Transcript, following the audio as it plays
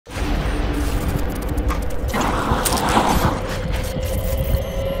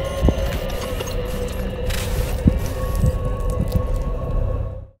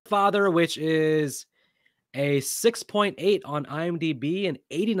Stepfather, which is a 6.8 on IMDb and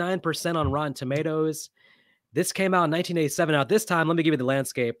 89% on Rotten Tomatoes. This came out in 1987. Now, this time, let me give you the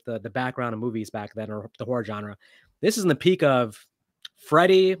landscape, the background of movies back then, or the horror genre. This is in the peak of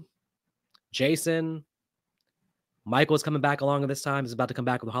Freddy, Jason, Michael's coming back along at this time. He's about to come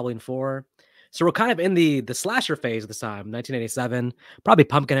back with Halloween 4. So we're kind of in the slasher phase this time, 1987. Probably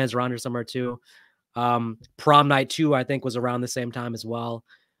Pumpkinhead's around here somewhere too. Prom Night 2, I think, was around the same time as well.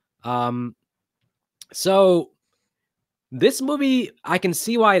 So this movie, I can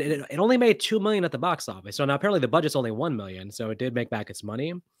see why it only made $2 million at the box office. So now apparently the budget's only $1 million, so it did make back its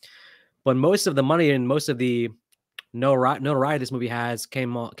money. But most of the money and most of the notoriety this movie has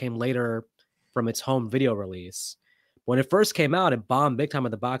came later from its home video release. When it first came out, it bombed big time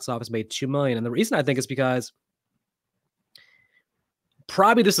at the box office, made $2 million. And the reason I think is because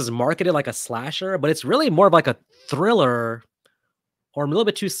probably this is marketed like a slasher, but it's really more of like a thriller, or a little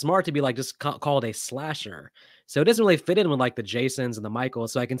bit too smart to be like just called a slasher. So it doesn't really fit in with like the Jasons and the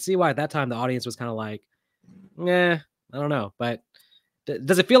Michaels. So I can see why at that time the audience was kind of like, I don't know. But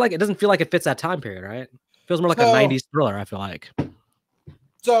does it feel like, it doesn't feel like it fits that time period, right? It feels more like a 90s thriller, I feel like.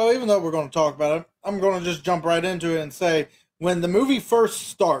 So even though we're going to talk about it, I'm going to just jump right into it and say, when the movie first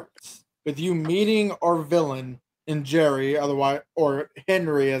starts with you meeting our villain in Jerry, otherwise, or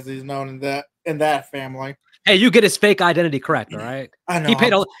Henry as he's known in that family. Hey, you get his fake identity correct, all right? I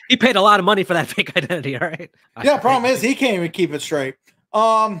know. He paid a lot of money for that fake identity, all right? Yeah, problem is he can't even keep it straight.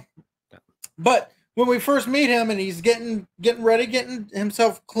 But when we first meet him and he's getting ready, getting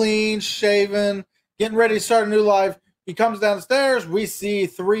himself clean, shaven, getting ready to start a new life, he comes down the stairs, we see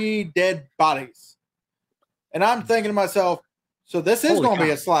 3 dead bodies. And I'm thinking to myself, so this is going to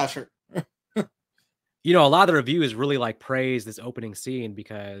be a slasher. You know, a lot of the reviews really like praise this opening scene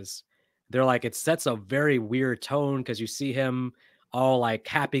because they're like, it sets a very weird tone because you see him all like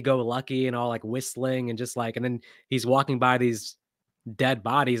happy-go-lucky and all like whistling and just like, and then he's walking by these dead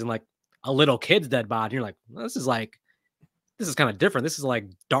bodies and like a little kid's dead body. And you're like, well, this is kind of different. This is like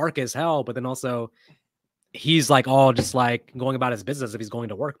dark as hell, but then also he's like all just like going about his business as if he's going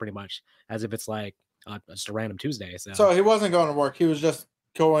to work pretty much, as if it's like just a random Tuesday. So he wasn't going to work. He was just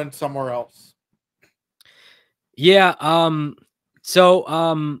going somewhere else. Yeah.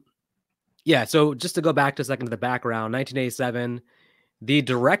 Yeah. So just to go back to a second to the background, 1987, the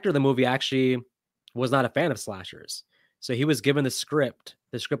director of the movie actually was not a fan of slashers. So he was given the script.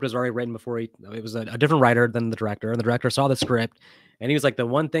 The script was already written before it was a different writer than the director. And the director saw the script and he was like, the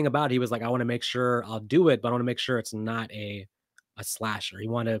one thing about it, he was like, I want to make sure I'll do it, but I want to make sure it's not a slasher. He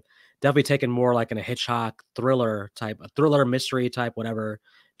wanted to definitely take it more like in a Hitchcock thriller mystery type, whatever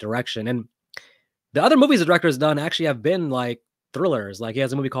direction. And the other movies the director has done actually have been like thrillers. Like he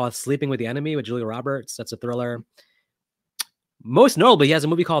has a movie called Sleeping with the Enemy with Julia Roberts. That's a thriller. Most notably, he has a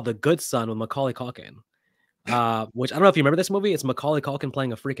movie called The Good Son with Macaulay Culkin, which I don't know if you remember this movie. It's Macaulay Culkin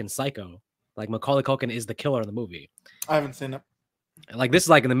playing a freaking psycho. Like Macaulay Culkin is the killer in the movie. I haven't seen it. Like this is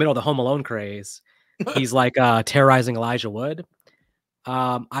like in the middle of the Home Alone craze. He's like terrorizing Elijah Wood.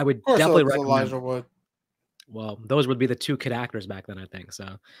 I would definitely recommend Elijah Wood. Well, those would be the 2 kid actors back then, I think.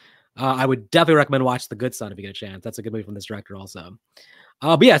 So I would definitely recommend watch The Good Son if you get a chance. That's a good movie from this director also.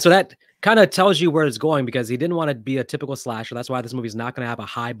 But yeah, so that kind of tells you where it's going because he didn't want to be a typical slasher. That's why this movie is not going to have a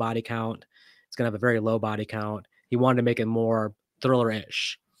high body count. It's going to have a very low body count. He wanted to make it more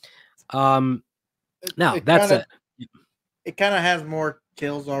thriller-ish. Now, that's it. It kind of has more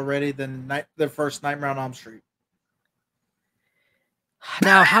kills already than the first Nightmare on Elm Street.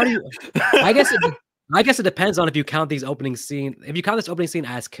 Now, how do you... I guess it depends on if you count these opening scene. If you count this opening scene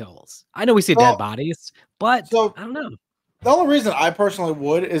as kills, I know we see dead bodies, but I don't know. The only reason I personally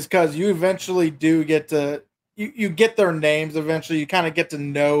would is because you eventually do get to you get their names. Eventually, you kind of get to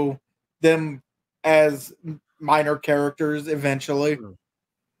know them as minor characters. Eventually,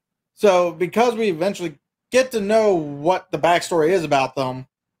 so because we eventually get to know what the backstory is about them.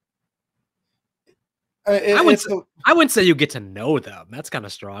 I wouldn't say you get to know them. That's kind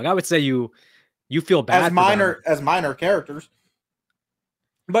of strong. I would say you feel bad as minor characters,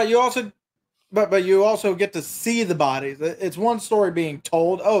 but you also get to see the bodies. It's one story being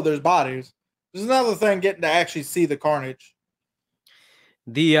told, oh, there's bodies. There's another thing getting to actually see the carnage.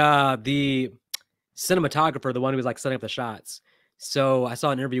 The cinematographer, the one who was like setting up the shots. So I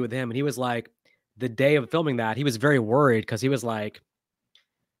saw an interview with him, and he was like, the day of filming that, he was very worried because he's like,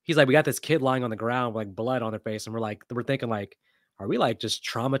 we got this kid lying on the ground with like blood on their face, and we're thinking like, are we like just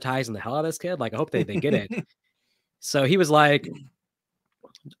traumatizing the hell out of this kid? Like, I hope they get it. So he was like,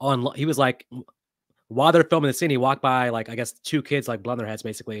 while they're filming the scene, he walked by like, I guess 2 kids like blood on their heads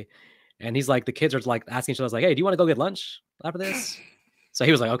basically. And he's like, the kids are like asking each other like, hey, do you want to go get lunch after this? So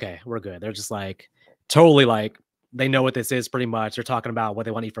he was like, okay, we're good. They're just like totally like they know what this is pretty much. They're talking about what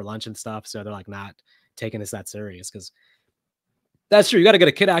they want to eat for lunch and stuff. So they're like not taking this that serious because that's true. You got to get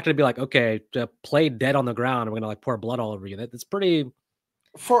a kid actor to be like, okay, to play dead on the ground, we're gonna like pour blood all over you. That's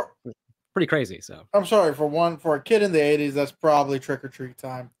For pretty crazy. So I'm sorry, for a kid in the 80s, that's probably trick or treat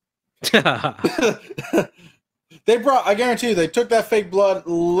time. I guarantee you, they took that fake blood,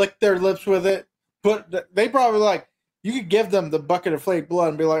 licked their lips with it. They probably like, you could give them the bucket of fake blood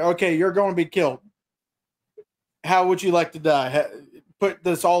and be like, okay, you're going to be killed. How would you like to die? Put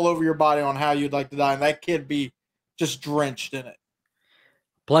this all over your body on how you'd like to die, and that kid be just drenched in it.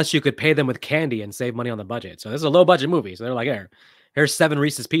 Plus, you could pay them with candy and save money on the budget. So this is a low budget movie. So they're like, here's 7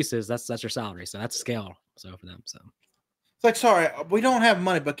 Reese's Pieces. That's your salary. So that's scale. So for them, so it's like, sorry, we don't have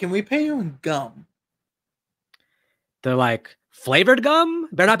money, but can we pay you in gum? They're like, flavored gum?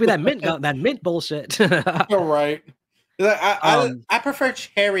 Better not be that mint gum, that mint bullshit. You're right. I prefer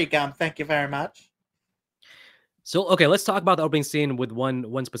cherry gum. Thank you very much. So okay, let's talk about the opening scene with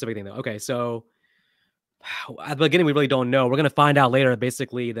one specific thing though. Okay, so at the beginning we really don't know. We're gonna find out later,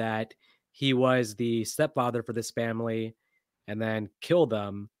 basically, that he was the stepfather for this family, and then killed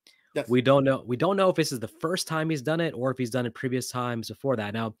them. Yes. We don't know. We don't know if this is the first time he's done it or if he's done it previous times before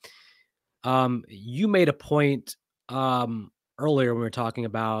that. Now, you made a point earlier when we were talking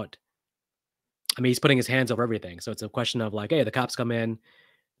about. I mean, he's putting his hands over everything, so it's a question of like, hey, the cops come in,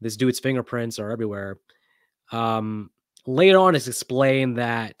 this dude's fingerprints are everywhere. Later on, it's explained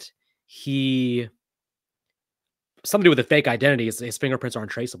that somebody with a fake identity, his fingerprints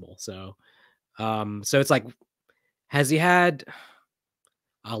aren't traceable. So it's like, has he had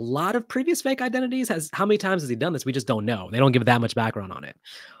a lot of previous fake identities? How many times has he done this? We just don't know. They don't give that much background on it.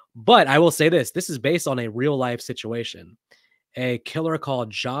 But I will say this is based on a real life situation. A killer called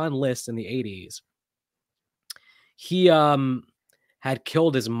John List in the 80s. He had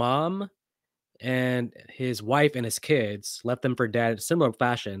killed his mom and his wife and his kids, left them for dead, similar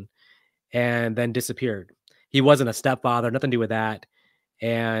fashion, and then disappeared. He wasn't a stepfather, nothing to do with that.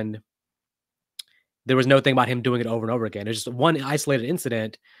 And there was no thing about him doing it over and over again. It was just one isolated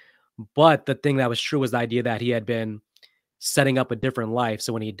incident. But the thing that was true was the idea that he had been setting up a different life.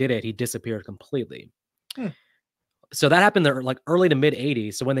 So when he did it, he disappeared completely. So that happened there like early to mid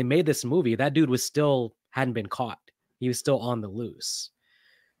 80s. So when they made this movie, that dude hadn't been caught. He was still on the loose.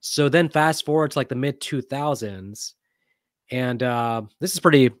 So then fast forward to like the mid 2000s. And this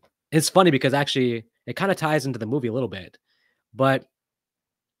is it's funny because actually it kind of ties into the movie a little bit, but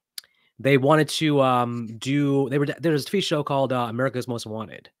they wanted to there was a TV show called America's Most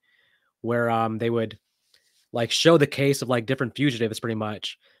Wanted, where they would like show the case of like different fugitives, pretty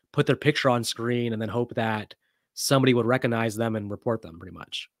much put their picture on screen and then hope that somebody would recognize them and report them, pretty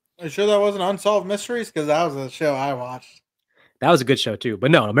much. Are you sure that wasn't Unsolved Mysteries? Because that was a show I watched. That was a good show too.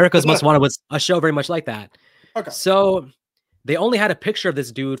 But no, America's Most Wanted was a show very much like that. Okay. So they only had a picture of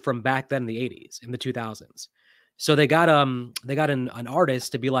this dude from back then in the 80s, in the 2000s. So they got an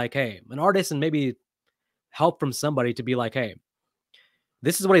artist to be like, hey, an artist and maybe help from somebody to be like, hey,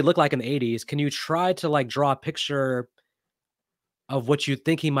 this is what he looked like in the 80s. Can you try to like draw a picture of what you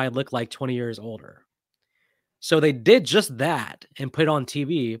think he might look like 20 years older? So they did just that and put it on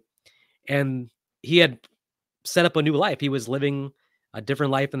TV, and he had set up a new life. He was living a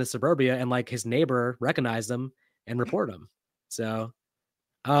different life in the suburbia, and like his neighbor recognized him and reported him. So,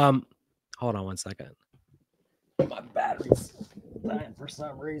 hold on one second. My battery's dying for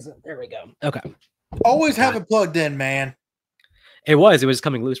some reason. There we go. Okay. Always have it plugged in, man. It was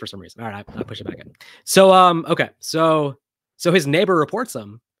coming loose for some reason. All right, I'll push it back in. So, okay. So his neighbor reports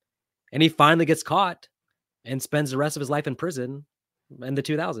him, and he finally gets caught and spends the rest of his life in prison in the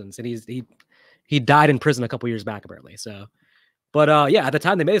 2000s. And he died in prison a couple years back, apparently. So, but yeah, at the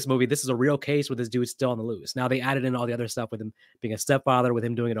time they made this movie, this is a real case with this dude still on the loose. Now they added in all the other stuff with him being a stepfather, with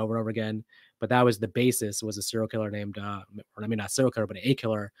him doing it over and over again. But that was the basis, was a serial killer named, or I mean, not serial killer, but a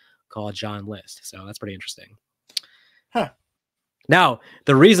killer called John List. So that's pretty interesting. Huh. Now,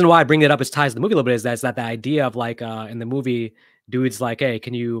 the reason why I bring it up is ties to the movie a little bit is that the idea of like, in the movie, dude's like, hey,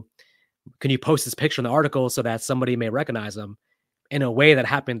 can you post this picture in the article so that somebody may recognize him, in a way that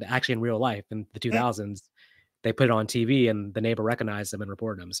happened actually in real life in the 2000s. They put it on TV and the neighbor recognized him and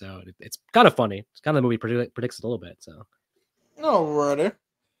reported him. So it's kind of funny. It's kind of the movie predicts it a little bit. So, alrighty.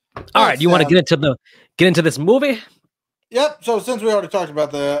 All right. You want to get into this movie? Yep. So since we already talked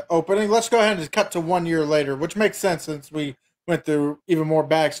about the opening, let's go ahead and cut to 1 year later, which makes sense since we went through even more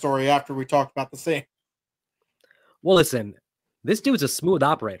backstory after we talked about the scene. Well, listen, this dude's a smooth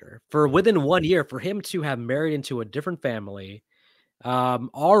operator. For within 1 year, for him to have married into a different family,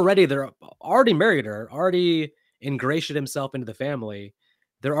 already married her, already ingratiated himself into the family.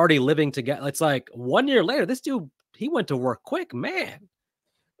 they're already living together. It's like 1 year later, this dude, he went to work quick, man.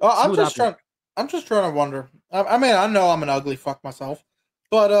 I'm Smooth just operator. trying. I'm just trying to wonder. I mean, I know I'm an ugly fuck myself,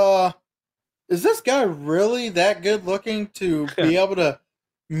 but is this guy really that good looking to be able to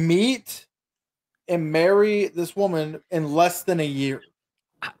meet and marry this woman in less than a year?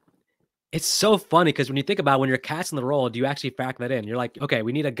 It's so funny because when you think about when you're casting the role, do you actually factor that in? You're like, okay,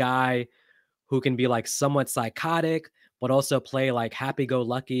 we need a guy who can be like somewhat psychotic, but also play like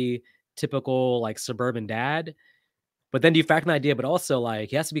happy-go-lucky, typical like suburban dad. But then do you factor in the idea, but also like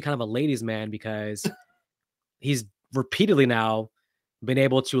he has to be kind of a ladies' man because he's repeatedly now been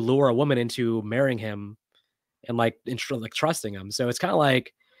able to lure a woman into marrying him and like like trusting him. So it's kind of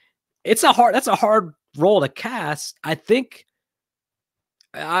like that's a hard role to cast. I think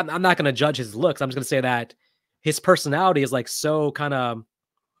I'm not going to judge his looks. I'm just going to say that his personality is like so kind of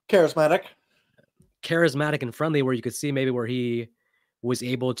Charismatic. charismatic and friendly, where you could see maybe where he was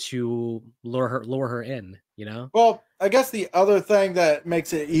able to lure her in. You know, Well, I guess the other thing that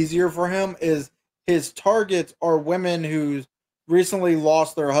makes it easier for him is his targets are women who recently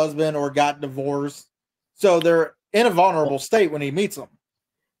lost their husband or got divorced. So they're in a well, vulnerable state when he meets them.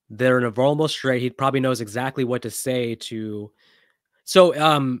 they're in a vulnerable strait. He probably knows exactly what to say to. So,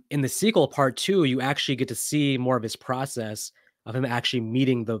 in the sequel part 2, you actually get to see more of his process of him actually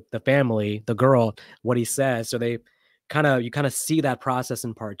meeting the family, the girl, what he says. So you kind of see that process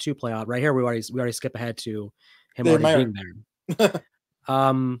in part 2 play out. Right here, we already skip ahead to him They're already married. being there.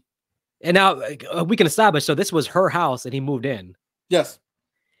 Um, and now we can establish. So this was her house, and he moved in. Yes.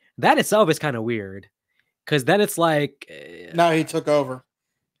 That itself is kind of weird because then it's like, Now he took over.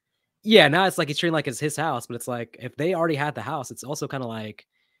 yeah, now it's like he's treating like it's his house, but it's like if they already had the house, it's also kind of like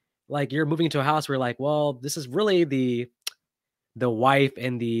you're moving into a house where you're like, well, this is really the wife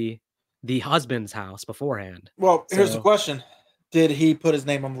and the husband's house beforehand. Well, here's the So question. Did he put his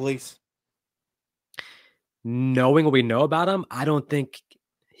name on the lease? knowing what we know about him, I don't think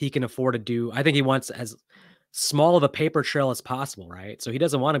he can afford to do. I think he wants as small of a paper trail as possible, right? So he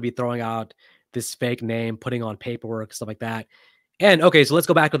doesn't want to be throwing out this fake name, putting on paperwork, stuff like that. And okay, so let's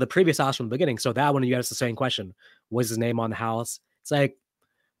go back to the previous house from the beginning. So that one you asked the same question. Was his name on the house? It's like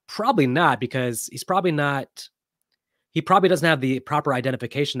probably not because he probably doesn't have the proper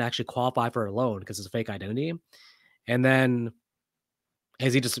identification to actually qualify for a loan because it's a fake identity. And then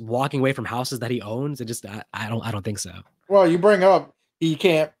is he just walking away from houses that he owns? It just I don't think so. Well, you bring up he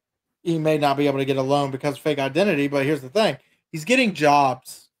may not be able to get a loan because of fake identity, but here's the thing. He's getting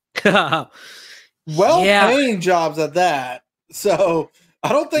jobs. Yeah, Well-paying jobs at that. So I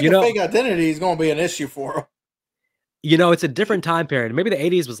don't think you a know, fake identity is going to be an issue for him. it's a different time period. Maybe the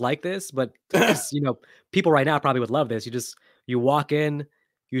 80s was like this, but because people right now probably would love this. You walk in,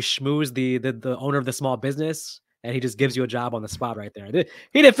 you schmooze the owner of the small business, and he just gives you a job on the spot right there.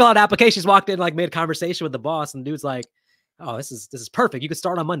 He didn't fill out applications, walked in, like made conversation with the boss, and the dude's like, "Oh, this is perfect. You could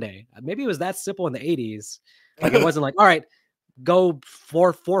start on Monday." Maybe it was that simple in the 80s. Like it wasn't like, "All right, go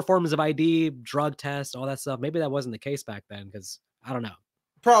four forms of ID, drug test, all that stuff." Maybe that wasn't the case back then because I don't know.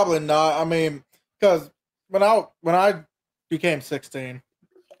 Probably not. I mean, because when I became 16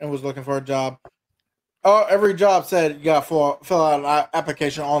 and was looking for a job, every job said you got to fill out an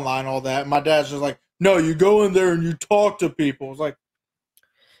application online, all that. And my dad's just like, no, you go in there and you talk to people. It's like,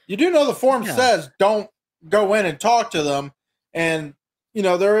 you do know the form Yeah. says don't go in and talk to them. And,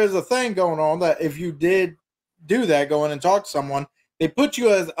 there is a thing going on that if you did do that, go in and talk to someone, they put you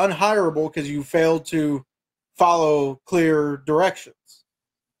as unhireable because you failed to follow clear directions.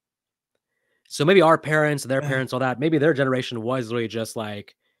 So maybe our parents, their parents, all that, maybe their generation was really just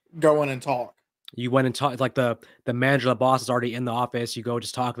like Go in and talk. you went and talked like the manager, the boss is already in the office. You go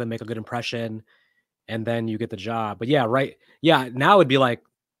just talk to them, make a good impression, and then you get the job. But yeah, right. Yeah, now it'd be like,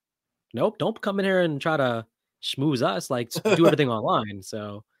 nope, don't come in here and try to schmooze us. Like do everything online.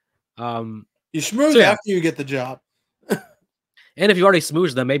 So um You so schmooze yeah. after you get the job. And if you already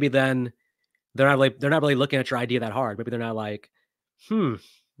smoozed them, maybe then they're not really looking at your idea that hard. Maybe they're not like,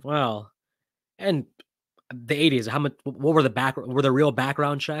 well, and the 80s, how much what were the real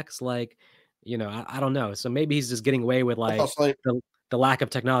background checks? Like, I don't know. So maybe he's just getting away with I fell like asleep. the lack of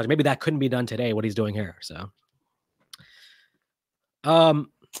technology. Maybe that couldn't be done today, what he's doing here. So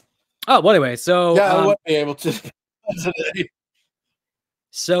um oh well anyway, Yeah, I wouldn't be able to today.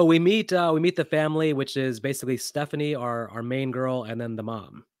 so we meet the family, which is basically Stephanie, our main girl, and then the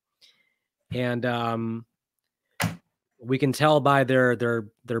mom. And we can tell by their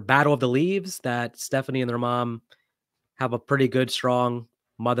battle of the leaves that Stephanie and their mom have a pretty good, strong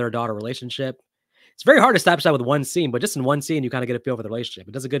mother-daughter relationship. It's very hard to establish that with one scene, but just in one scene, you kind of get a feel for the relationship.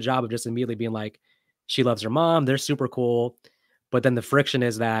 It does a good job of just immediately being like, she loves her mom. They're super cool. But then the friction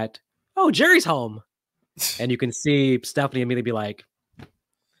is that, oh, Jerry's home. And you can see Stephanie immediately be like,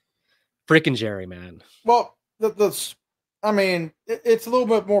 freaking Jerry, man. Well, I mean, it's a little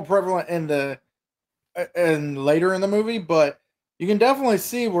bit more prevalent in the and later in the movie, but you can definitely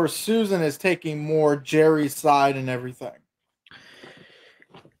see where Susan is taking more Jerry's side and everything.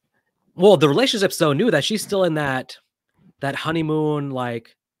 Well, the relationship's so new that she's still in that honeymoon,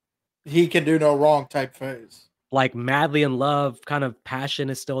 like he can do no wrong type phase. Like madly in love, kind of passion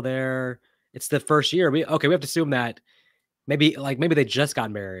is still there. It's the first year. We have to assume that maybe they just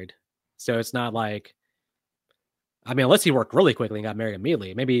got married. So it's not like, I mean, unless he worked really quickly and got married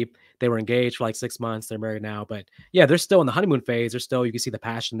immediately. Maybe they were engaged for like 6 months. They're married now. But yeah, they're still in the honeymoon phase. They're still, you can see the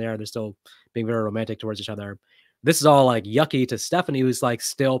passion there. They're still being very romantic towards each other. This is all like yucky to Stephanie, who's like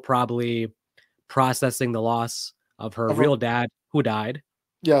still probably processing the loss of her real dad who died.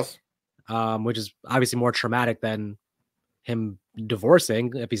 Yes. Which is obviously more traumatic than him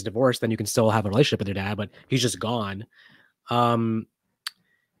divorcing. If he's divorced, then you can still have a relationship with your dad, but he's just gone. But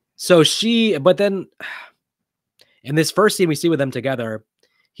then in this first scene we see with them together,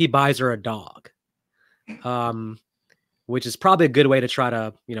 he buys her a dog, which is probably a good way to try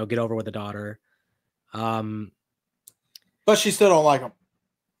to, get over with the daughter. But she still don't like him.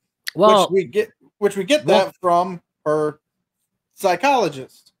 Well, which we get that from her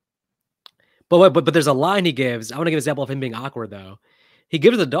psychologist. But there's a line he gives. I want to give an example of him being awkward though. He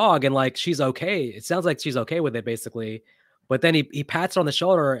gives the dog and like she's okay. It sounds like she's okay with it basically. But then he pats her on the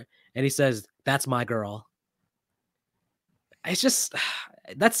shoulder and he says, "That's my girl." It's just,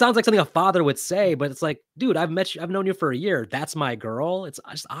 that sounds like something a father would say, but it's like, dude, I've known you for a year. That's my girl. It's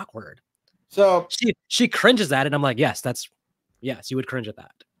just awkward. So she cringes at it. And I'm like, yes, you would cringe at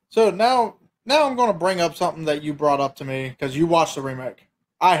that. So now I'm going to bring up something that you brought up to me because you watched the remake.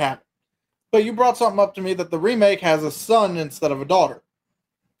 I haven't. But you brought something up to me that the remake has a son instead of a daughter.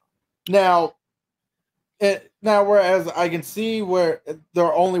 Now, whereas I can see where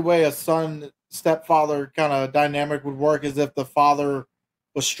the only way a son stepfather kind of dynamic would work is if the father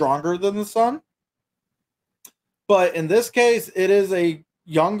was stronger than the son. But in this case, it is a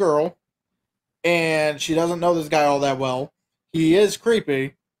young girl, and she doesn't know this guy all that well. He is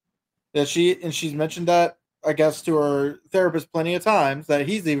creepy. She's mentioned that, I guess, to her therapist plenty of times, that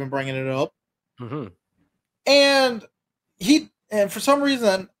he's even bringing it up. Mm-hmm. And for some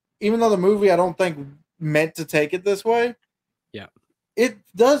reason, even though the movie I don't think meant to take it this way, yeah, it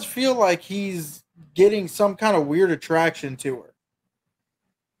does feel like he's getting some kind of weird attraction to her.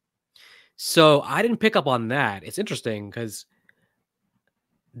 So I didn't pick up on that. It's interesting because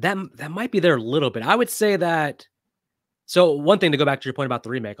that might be there a little bit. I would say that. So one thing, to go back to your point about the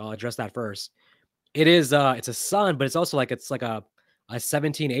remake, I'll address that first. It is it's a son, but it's also like a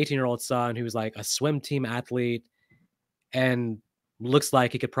 17, 18-year-old son who's like a swim team athlete and looks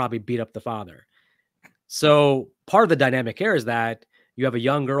like he could probably beat up the father. So part of the dynamic here is that you have a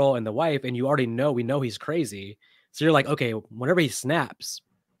young girl and the wife, and we know he's crazy. So you're like, okay, whenever he snaps,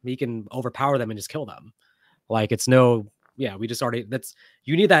 he can overpower them and just kill them. Like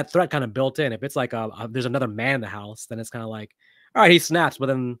you need that threat kind of built in. If it's like there's another man in the house, then it's kind of like, all right, he snaps, but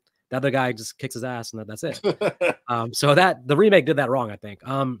then the other guy just kicks his ass and that's it. So that the remake did that wrong, I think.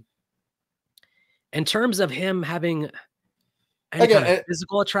 In terms of him having any kind of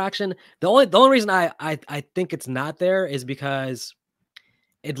physical attraction, the only reason I think it's not there is because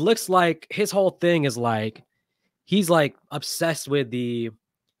it looks like his whole thing is like he's like obsessed with the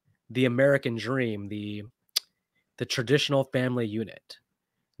American dream, the traditional family unit,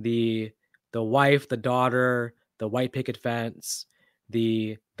 the wife, the daughter, the white picket fence,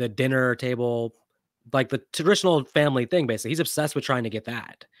 the dinner table, like the traditional family thing. Basically, he's obsessed with trying to get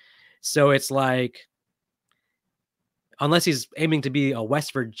that. So it's like, unless he's aiming to be a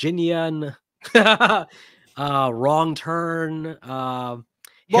West Virginian, wrong turn. Well,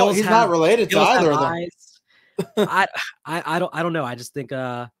 he's not related to either of them. I don't know. I just think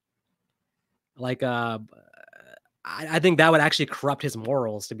I think that would actually corrupt his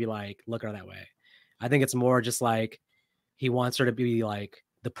morals to be like, look at her that way. I think it's more just like he wants her to be like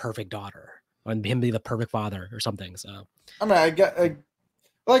the perfect daughter and him be the perfect father or something. So I mean,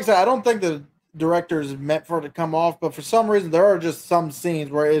 like I said, I don't think the director's meant for it to come off, but for some reason there are just some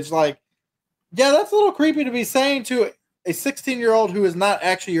scenes where it's like, yeah, that's a little creepy to be saying to a 16-year-old who is not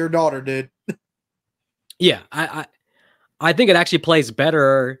actually your daughter, dude. Yeah, I think it actually plays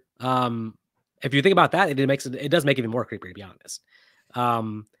better. If you think about that, it does make it even more creepy, to be honest.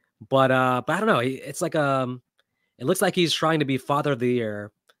 But I don't know. It's like it looks like he's trying to be father of the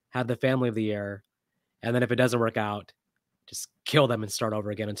year, have the family of the year, and then if it doesn't work out, just kill them and start over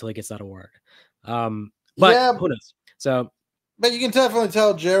again until he gets that award. But yeah, who knows? So, But you can definitely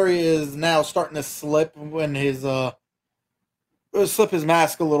tell Jerry is now starting to slip when his slip his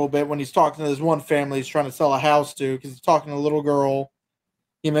mask a little bit when he's talking to this one family he's trying to sell a house to, because he's talking to a little girl.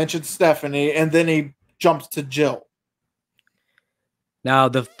 He mentioned Stephanie, and then he jumps to Jill. Now,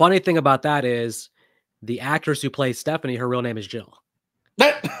 the funny thing about that is the actress who plays Stephanie, her real name is Jill.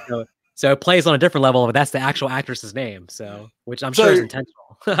 So it plays on a different level, but that's the actual actress's name. So, which I'm sure is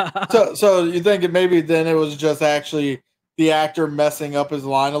intentional. so you think it maybe then it was just actually the actor messing up his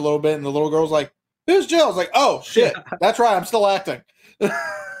line a little bit, and the little girl's like, "Who's Jill?" I was like, "Oh shit, that's right, I'm still acting."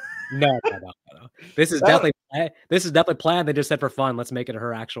 No. This is definitely planned. They just said for fun, let's make it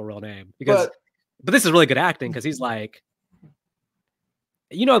her actual real name, because, but this is really good acting, because he's like,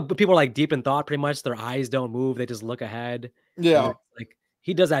 people are like deep in thought, pretty much. Their eyes don't move; they just look ahead. Yeah, like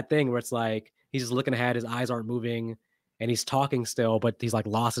he does that thing where it's like he's just looking ahead, his eyes aren't moving, and he's talking still, but he's like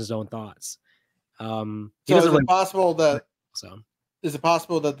lost his own thoughts. So is it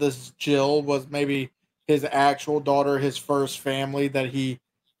possible that this Jill was maybe his actual daughter, his first family that he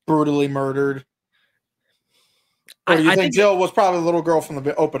brutally murdered? Or do you think Jill was probably the little girl from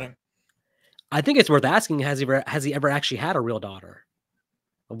the opening? I think it's worth asking, has he ever actually had a real daughter?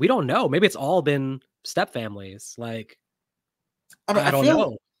 We don't know. Maybe it's all been step families. Like, I don't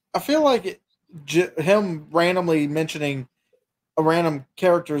know. I feel like him randomly mentioning a random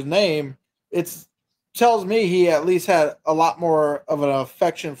character's name, it tells me he at least had a lot more of an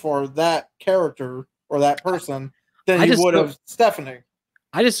affection for that character or that person than he would have Stephanie.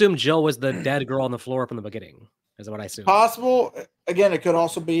 I just assumed Jill was the dead girl on the floor from the beginning, is what I assumed. Possible. Again, it could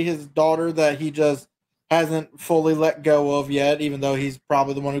also be his daughter that he just hasn't fully let go of yet, even though he's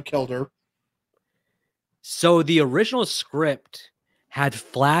probably the one who killed her. So the original script had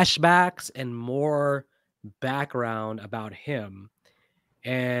flashbacks and more background about him.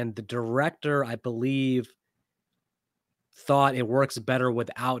 And the director, I believe, thought it works better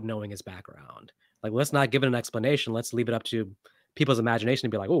without knowing his background. Like, let's not give it an explanation. Let's leave it up to people's imagination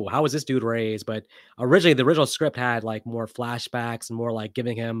to be like, oh, how was this dude raised? But originally, the original script had like more flashbacks and more like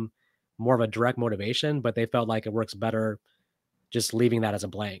giving him more of a direct motivation, but they felt like it works better just leaving that as a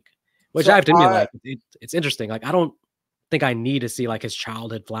blank, which I have to admit, like, it's interesting. Like, I don't think I need to see like his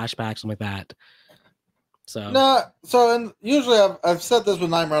childhood flashbacks, something like that. So no, and usually I've said this with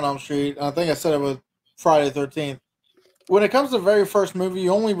Nightmare on Elm Street, and I think I said it with Friday the 13th. When it comes to the very first movie,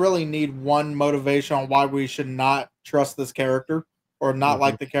 you only really need one motivation on why we should not trust this character or not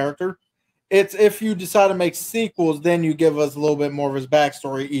like the character. It's if you decide to make sequels, then you give us a little bit more of his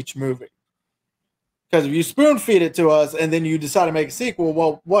backstory each movie. Because if you spoon feed it to us and then you decide to make a sequel,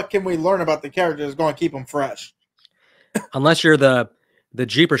 well, what can we learn about the character that's going to keep them fresh? Unless you're the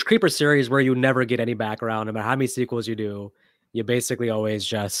Jeepers Creepers series where you never get any background, no matter how many sequels you do, you basically always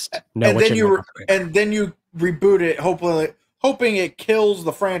just know and then you reboot it, hoping it kills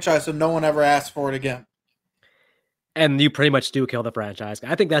the franchise so no one ever asks for it again. And you pretty much do kill the franchise.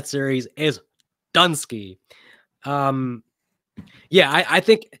 I think that series is Dunsky. Yeah, I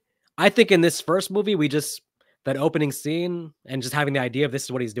think in this first movie, we just, that opening scene and just having the idea of this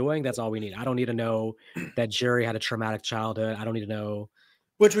is what he's doing, that's all we need. I don't need to know that Jerry had a traumatic childhood. I don't need to know.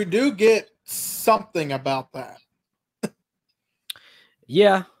 Which we do get something about that.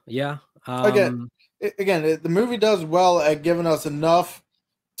 Yeah. Again, the movie does well at giving us enough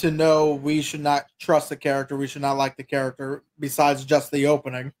to know we should not trust the character. We should not like the character besides just the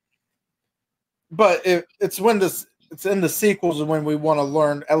opening. But it's in the sequels when we want to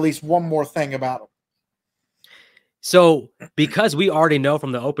learn at least one more thing about him. So because we already know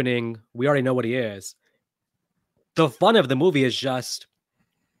from the opening, we already know what he is. The fun of the movie is just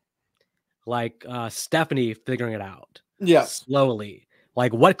like Stephanie figuring it out. Yeah. Slowly.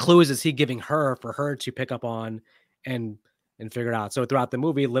 Like, what clues is he giving her for her to pick up on and figure it out? So throughout the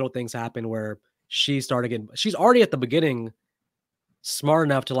movie, little things happen where she's already at the beginning smart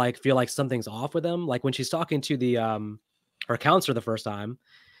enough to like feel like something's off with him. Like when she's talking to the her counselor the first time,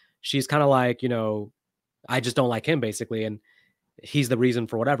 she's kind of like, I just don't like him basically, and he's the reason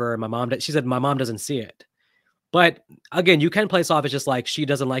for whatever. And she said my mom doesn't see it. But again, you can place off as just like she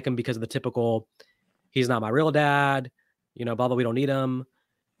doesn't like him because of the typical, he's not my real dad, blah, blah, we don't need him.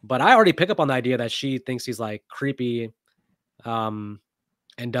 But I already pick up on the idea that she thinks he's like creepy and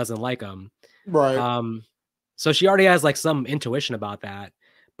doesn't like him. Right. So she already has like some intuition about that,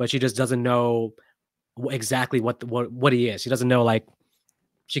 but she just doesn't know exactly what he is. She doesn't know, like,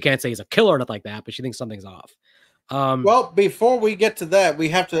 she can't say he's a killer or nothing like that, but she thinks something's off. Well, before we get to that, we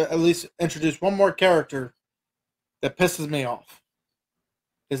have to at least introduce one more character that pisses me off.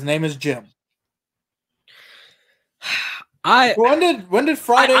 His name is Jim. When did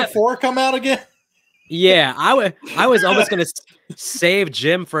Friday 4 come out again? Yeah, I was almost gonna save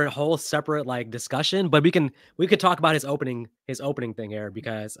Jim for a whole separate like discussion, but we could talk about his opening thing here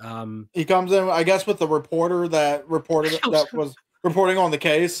because He comes in, I guess, with the reporter that was reporting on the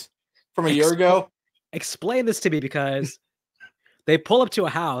case from a year ago. Explain this to me because they pull up to a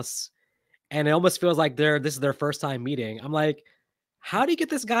house and it almost feels like this is their first time meeting. I'm like, how do you get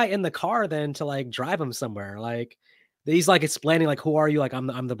this guy in the car then to like drive him somewhere? Like he's like explaining like, who are you? Like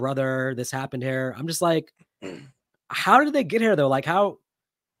I'm the brother. This happened here. I'm just like, how did they get here though? Like how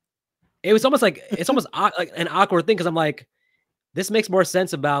it was almost like it's almost like an awkward thing because I'm like, this makes more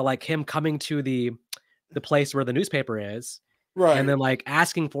sense about like him coming to the place where the newspaper is, Right. and then like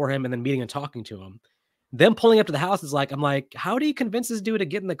asking for him and then meeting and talking to him. Them pulling up to the house is like, I'm like, how do you convince this dude to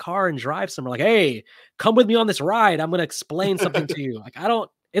get in the car and drive somewhere? Like, hey, come with me on this ride. I'm gonna explain something to you. Like, I don't.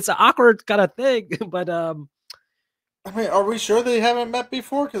 It's an awkward kind of thing, but I mean, are we sure they haven't met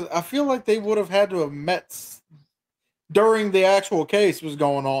before? Because I feel like they would have had to have met during the actual case was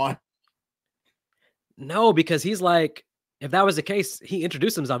going on. No, because he's like, if that was the case, he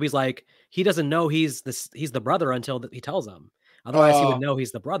introduced himself. He's like, he doesn't know he's the brother until he tells him. Otherwise, he would know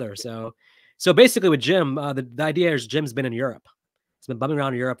he's the brother. So basically, with Jim, the idea is Jim's been in Europe. He's been bumming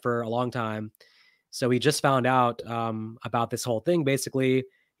around in Europe for a long time. So he just found out about this whole thing. Basically,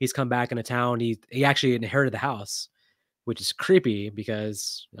 he's come back into town. He actually inherited the house, which is creepy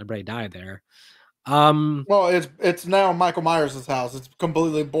because everybody died there. Well, it's now Michael Myers' house. It's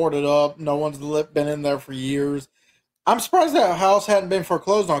completely boarded up. No one's been in there for years. I'm surprised that house hadn't been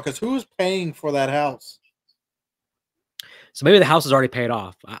foreclosed on because who's paying for that house? So maybe the house is already paid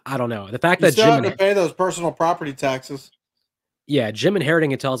off. I don't know. The fact that Jim Jim have to pay those personal property taxes. Yeah, Jim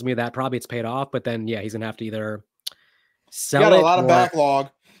inheriting it tells me that probably it's paid off, but then yeah, he's gonna have to either sell got it. A lot of backlog.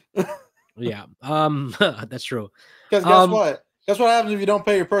 Yeah, that's true. Because guess what? Guess what happens if you don't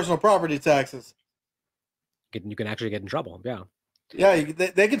pay your personal property taxes? You can actually get in trouble. Yeah. Yeah,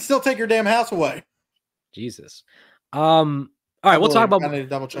 they can still take your damn house away. Jesus. All right, we'll talk about. I need to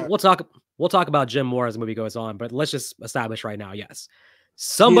double check. We'll talk about Jim more as the movie goes on, but let's just establish right now. Yes,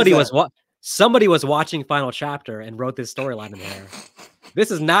 somebody was watching Final Chapter and wrote this storyline in there. This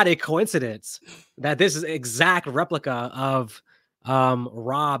is not a coincidence that this is exact replica of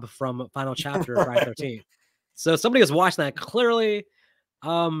Rob from Final Chapter of Friday 13th. So somebody was watching that clearly.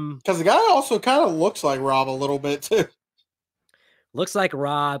 Because the guy also kind of looks like Rob a little bit too. Looks like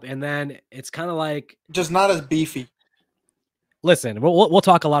Rob, and then it's kind of like just not as beefy. Listen, we'll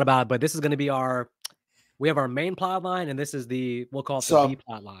talk a lot about it, but this is going to be we have our main plot line, and this is we'll call it the B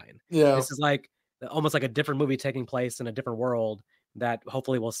plot line. Yeah, this is like almost like a different movie taking place in a different world that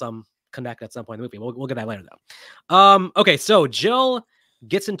hopefully will connect at some point in the movie. We'll get that later though. Okay, so Jill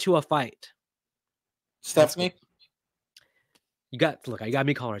gets into a fight. Stephanie, you got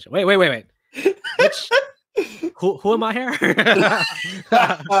me calling her. Wait. Who am I here?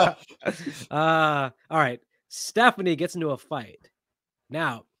 All right. Stephanie gets into a fight.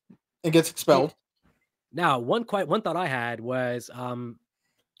 Now, it gets expelled. Now, one thought I had was,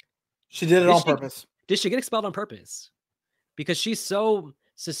 she did it on purpose. Did she get expelled on purpose? Because she's so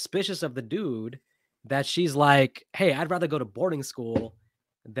suspicious of the dude that she's like, "Hey, I'd rather go to boarding school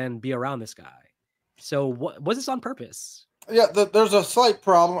than be around this guy." So, was this on purpose? Yeah, there's a slight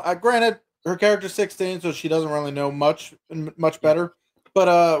problem. Granted, her character's 16, so she doesn't really know much better.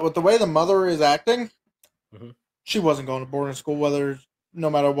 But with the way the mother is acting, she wasn't going to boarding school, no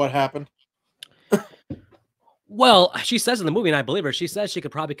matter what happened. Well, she says in the movie, and I believe her, she says she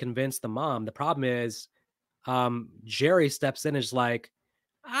could probably convince the mom. The problem is, Jerry steps in and is like,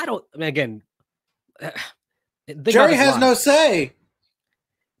 again, Jerry has no say.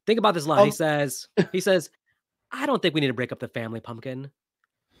 Think about this line. He says, I don't think we need to break up the family, Pumpkin.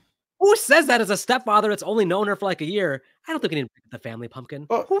 Who says that as a stepfather that's only known her for like a year? I don't think we need to break up the family, Pumpkin.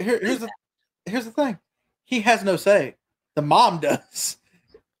 Well, here's the thing. He has no say. The mom does.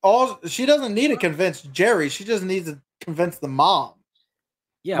 She doesn't need to convince Jerry. She just needs to convince the mom.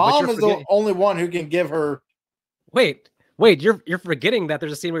 Yeah, mom is the only one who can give her. Wait, you're forgetting that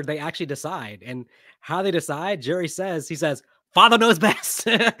there's a scene where they actually decide, and how they decide. Jerry says, "Father knows best,"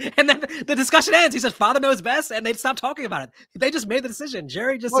 and then the discussion ends. He says, "Father knows best," and they stop talking about it. They just made the decision.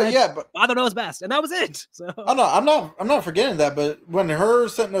 Jerry just said, "Yeah, but Father knows best," and that was it. So I'm not forgetting that. But when her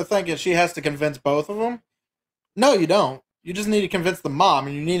sitting there thinking she has to convince both of them, no, you don't. You just need to convince the mom,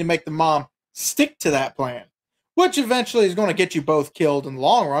 and you need to make the mom stick to that plan, which eventually is going to get you both killed in the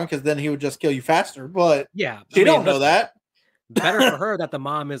long run, because then he would just kill you faster. But yeah, she don't know that. Better for her that the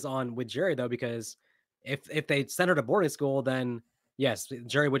mom is on with Jerry, though, because if they send her to boarding school, then yes,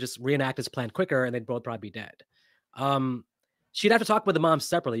 Jerry would just reenact his plan quicker, and they'd both probably be dead. She'd have to talk with the mom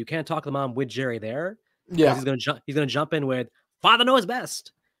separately. You can't talk to the mom with Jerry there. Yeah, he's gonna jump in with Father knows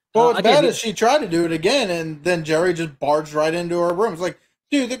best. Well, what's Again, bad is she tried to do it again, and then Jerry just barged right into her room. It's like,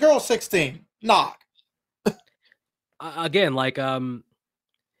 dude, the girl's 16. Knock. again, like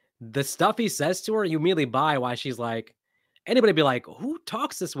the stuff he says to her, you immediately buy why she's like, anybody be like, who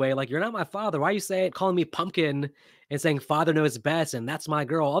talks this way? Like, you're not my father. Why are you saying calling me pumpkin and saying father knows best and that's my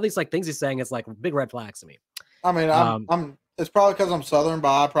girl? All these like things he's saying is like big red flags to me. I mean, I'm. It's probably because I'm Southern,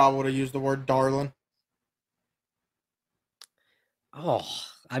 but I probably would have used the word darling. Oh,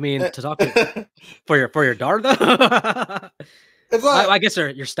 I mean, to talk to, for your daughter though. It's like, I guess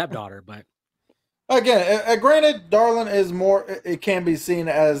your stepdaughter, but again, granted, darling is more. It can be seen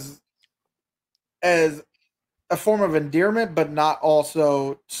as a form of endearment, but not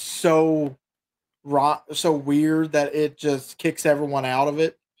also so so weird that it just kicks everyone out of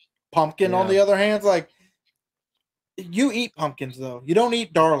it. Pumpkin, on yeah. the other hand, is like, you eat pumpkins though. You don't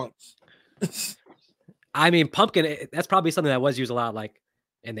eat darlings. I mean, pumpkin. That's probably something that was used a lot, like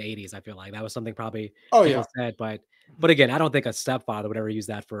in the '80s. I feel like that was something probably Oh people yeah. said, but again, I don't think a stepfather would ever use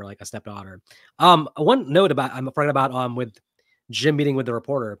that for like a stepdaughter. One note about I'm afraid about with Jim meeting with the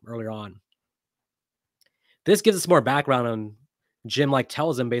reporter earlier on. This gives us more background on Jim. Like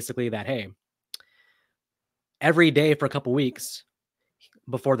tells him basically that hey, every day for a couple weeks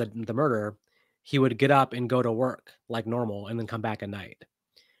before the murder, he would get up and go to work like normal and then come back at night.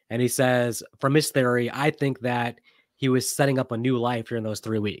 And he says, from his theory, I think that he was setting up a new life during those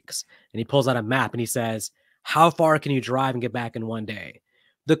 3 weeks. And he pulls out a map and he says, how far can you drive and get back in one day?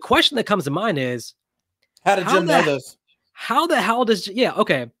 The question that comes to mind is, How did Jim know this? how the hell does, yeah,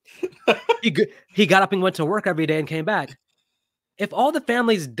 okay. He got up and went to work every day and came back. If all the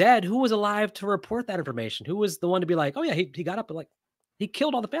family's dead, who was alive to report that information? Who was the one to be like, oh yeah, he got up and like, he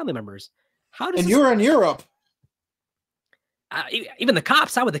killed all the family members. How does And this, you were in Europe. even the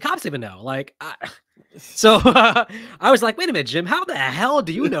cops? How would the cops even know? Like, so I was like, wait a minute, Jim, how the hell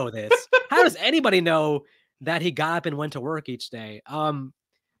do you know this? How does anybody know that he got up and went to work each day?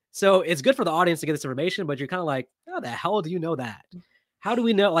 So it's good for the audience to get this information, but you're kind of like, how the hell do you know that? How do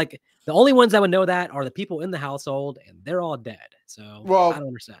we know? Like, the only ones that would know that are the people in the household, and they're all dead. So I don't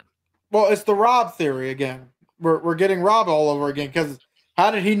understand. Well, it's the Rob theory again. We're getting Rob all over again, because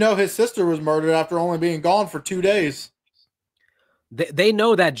how did he know his sister was murdered after only being gone for 2 days? They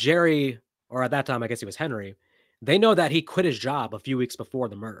know that Jerry, or at that time, I guess he was Henry, they know that he quit his job a few weeks before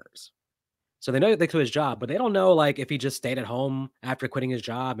the murders. So they know that they quit his job, but they don't know like if he just stayed at home after quitting his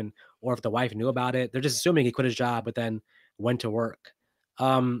job and or if the wife knew about it. They're just assuming he quit his job, but then went to work.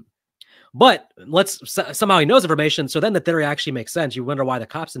 But somehow he knows information. So then the theory actually makes sense. You wonder why the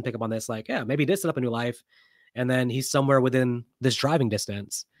cops didn't pick up on this. Like, yeah, maybe he did set up a new life, and then he's somewhere within this driving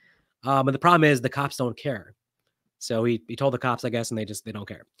distance. And the problem is the cops don't care. So he told the cops, I guess, and they don't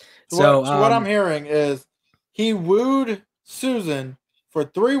care. So what I'm hearing is he wooed Susan for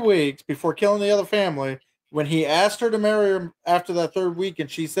 3 weeks before killing the other family. When he asked her to marry him after that 3rd week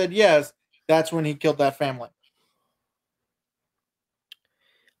and she said yes, that's when he killed that family.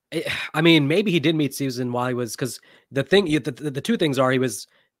 I mean, maybe he did meet Susan while he was, because the thing, the two things are he was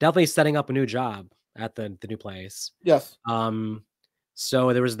definitely setting up a new job at the new place. Yes.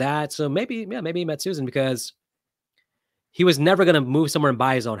 So there was that. So maybe he met Susan because he was never going to move somewhere and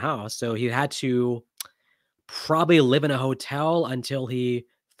buy his own house. So he had to probably live in a hotel until he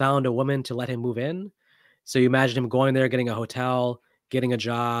found a woman to let him move in. So you imagine him going there, getting a hotel, getting a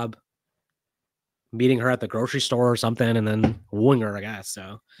job, meeting her at the grocery store or something, and then wooing her, I guess.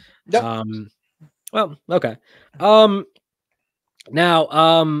 So, yep. Well, okay. Now,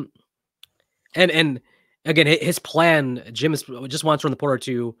 and again, his plan, Jim just wants from the reporter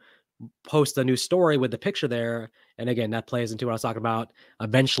to post a new story with the picture there. And again, that plays into what I was talking about.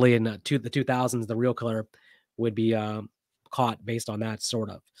 Eventually in the 2000s, the real killer would be caught based on that, sort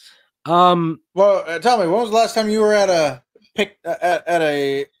of. Well, tell me, when was the last time you were at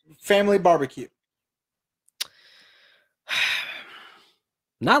a family barbecue?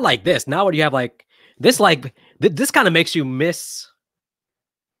 Not like this. Now what do you have like this? Like this kind of makes you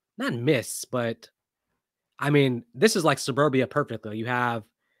not miss, but I mean, this is like suburbia perfectly. You have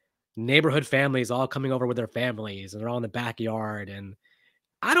neighborhood families all coming over with their families and they're all in the backyard. And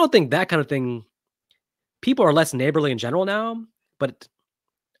I don't think that kind of thing, people are less neighborly in general now, but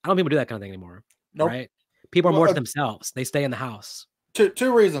I don't think people do that kind of thing anymore. Nope. Right? People are more to themselves. They stay in the house.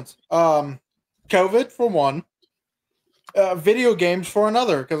 Two reasons. COVID for one, video games for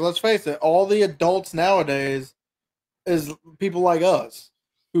another. Because let's face it, all the adults nowadays is people like us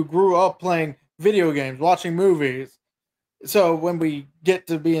who grew up playing video games, watching movies. So when we get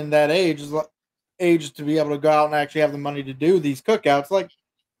to be in that age to be able to go out and actually have the money to do these cookouts, like,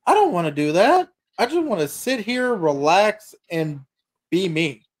 I don't want to do that. I just want to sit here, relax, and be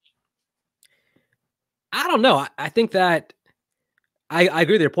me. I don't know. I think that I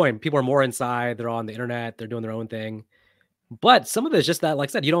agree with your point. People are more inside. They're on the internet. They're doing their own thing. But some of it is just that, like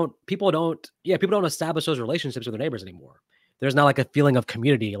I said, people don't establish those relationships with their neighbors anymore. There's not like a feeling of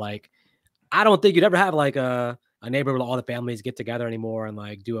community. Like, I don't think you'd ever have like a neighborhood where all the families get together anymore and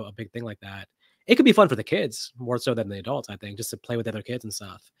like do a big thing like that. It could be fun for the kids more so than the adults, I think, just to play with other kids and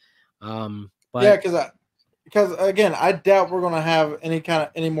stuff. Yeah, But because again, I doubt we're gonna have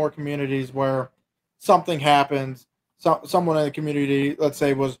any more communities where something happens. Someone in the community, let's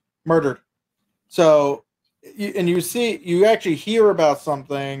say, was murdered. So, you actually hear about some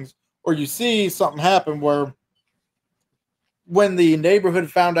things, or you see something happen where when the neighborhood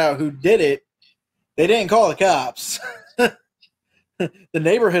found out who did it, they didn't call the cops. The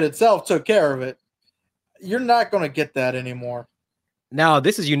neighborhood itself took care of it. You're not going to get that anymore. now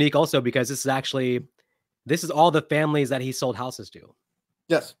this is unique also because this is all the families that he sold houses to.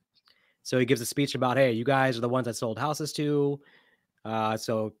 Yes. So he gives a speech about, hey, you guys are the ones that sold houses to.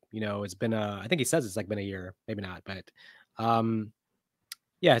 So it's been I think he says it's like been a year, maybe not, but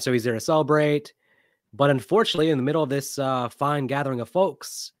yeah. So he's there to celebrate, but unfortunately, in the middle of this fine gathering of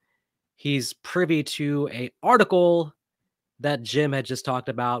folks, he's privy to a article that Jim had just talked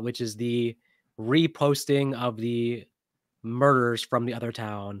about, which is the reposting of the murders from the other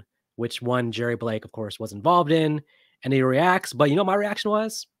town, which one Jerry Blake, of course, was involved in. And he reacts, but my reaction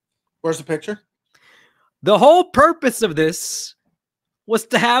was, where's the picture? The whole purpose of this was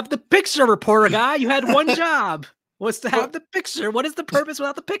to have the picture, reporter guy. You had one job, was to have the picture. What is the purpose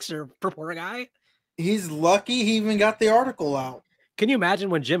without the picture, reporter guy? He's lucky he even got the article out. Can you imagine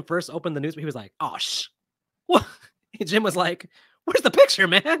when Jim first opened the news? He was like, "Oh, what?" Jim was like, "Where's the picture,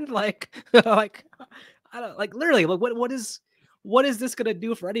 man?" Like, like, I don't like literally. Like, what is this gonna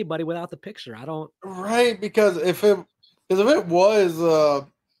do for anybody without the picture? I don't. Right, because if there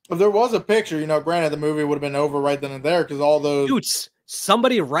was a picture, granted the movie would have been over right then and there because all those Dudes,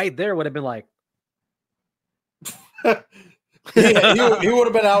 somebody right there would have been like, he would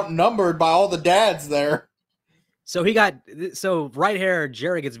have been outnumbered by all the dads there. So right here,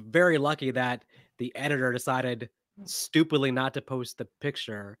 Jerry gets very lucky that the editor decided stupidly not to post the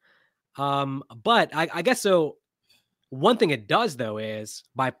picture. But I guess so. One thing it does though is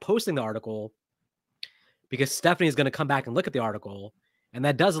by posting the article, because Stephanie is going to come back and look at the article, and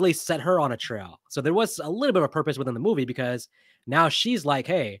that does at least set her on a trail. So there was a little bit of a purpose within the movie because now she's like,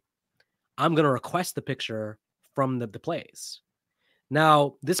 hey, I'm going to request the picture from the place.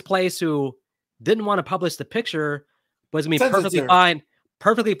 Now, this place who didn't want to publish the picture was going to be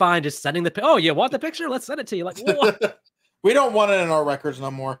perfectly fine just sending the oh, you want the picture? Let's send it to you. Like, what? We don't want it in our records no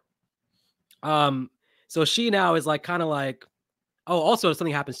more. So she now is like kind of like, oh, also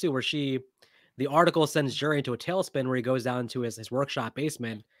something happens too where the article sends Jerry into a tailspin where he goes down to his workshop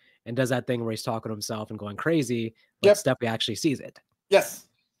basement and does that thing where he's talking to himself and going crazy, but Stephanie actually sees it. Yes.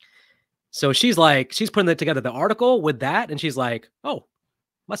 So she's putting together the article with that, and she's like, oh,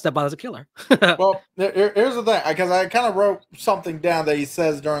 my stepfather's a killer. Well, here's the thing, because I kind of wrote something down that he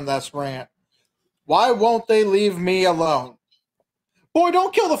says during that rant. Why won't they leave me alone? Boy,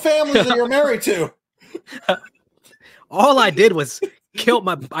 don't kill the families that you're married to. All I did was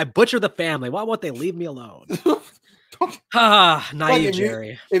I butchered the family. Why won't they leave me alone? Naive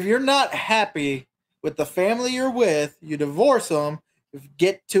Jerry. If you're not happy with the family you're with, you divorce them,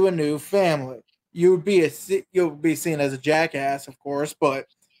 get to a new family. You'll be seen as a jackass, of course, but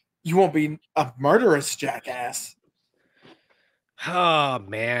you won't be a murderous jackass. Oh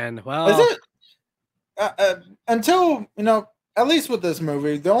man, well, is it until at least with this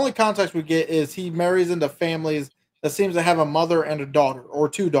movie, the only context we get is he marries into families that seems to have a mother and a daughter or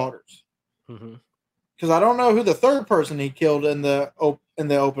two daughters. Because I don't know who the third person he killed in the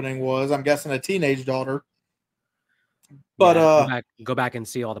opening was. I'm guessing a teenage daughter. But go back and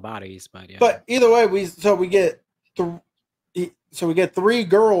see all the bodies. But yeah. But either way, we get three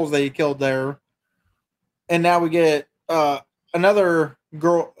girls that he killed there, and now we get another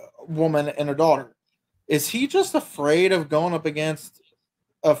woman and a daughter. Is he just afraid of going up against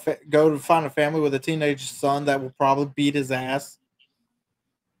go to find a family with a teenage son that will probably beat his ass?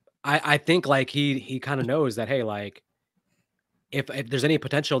 I think like he kind of knows that, hey, like if there's any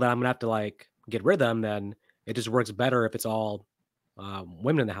potential that I'm gonna have to like get rid of them, then it just works better if it's all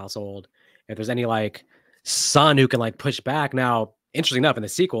women in the household. If there's any like son who can like push back. Now, interesting enough, in the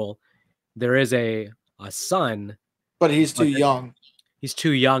sequel, there is a son, but he's too young. He's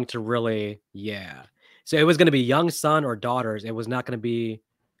too young to really, yeah. So it was going to be young son or daughters. It was not going to be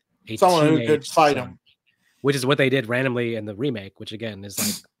someone who could fight him, which is what they did randomly in the remake. Which again is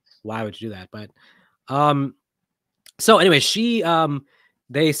like why would you do that? But um, so anyway,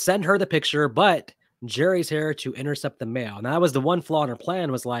 they send her the picture, but Jerry's here to intercept the mail. Now that was the one flaw in her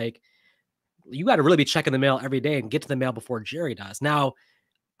plan, was like, you got to really be checking the mail every day and get to the mail before Jerry does. Now,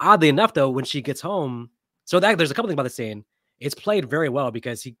 oddly enough, though, when she gets home, so that there's a couple things about the scene. It's played very well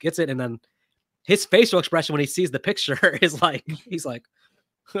because he gets it, and then his facial expression when he sees the picture is like, he's like,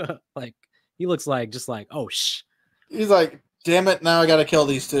 like he looks like just like, oh shh. He's like, damn it, now I gotta kill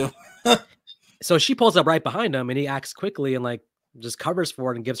these two. So she pulls up right behind him, and he acts quickly and like just covers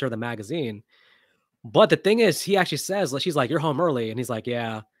for it and gives her the magazine. But the thing is, he actually says, she's like, you're home early, and he's like,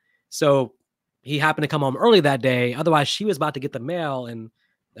 yeah. So he happened to come home early that day. Otherwise, she was about to get the mail, and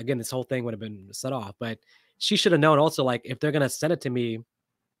again, this whole thing would have been set off. But she should have known also, like, if they're gonna send it to me,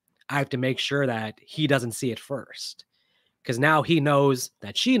 I have to make sure that he doesn't see it first, because now he knows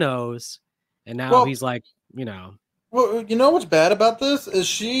that she knows, and now he's like, Well, you know what's bad about this is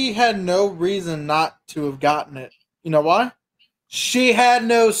she had no reason not to have gotten it. You know why? She had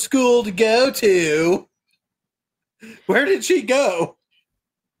no school to go to. Where did she go?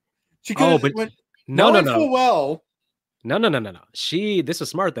 She could have went. No. Well. No. This was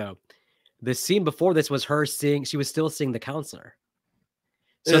smart though. The scene before this was her seeing. She was still seeing the counselor.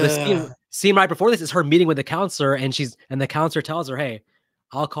 So the scene right before this is her meeting with the counselor, and the counselor tells her, "Hey,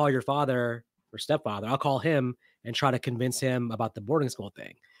 I'll call your father or stepfather. I'll call him and try to convince him about the boarding school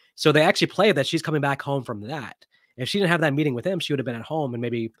thing." So they actually played that she's coming back home from that. If she didn't have that meeting with him, she would have been at home and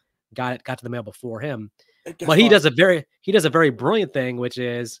maybe got to the mail before him. But he does a very brilliant thing, which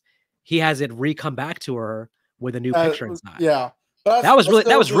is he has it come back to her with a new picture inside. Yeah, that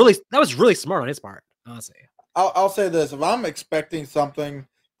was really smart on his part, honestly. I'll say this: if I'm expecting something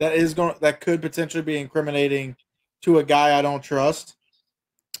that could potentially be incriminating to a guy I don't trust,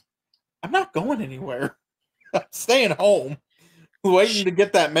 I'm not going anywhere. I'm staying home, waiting to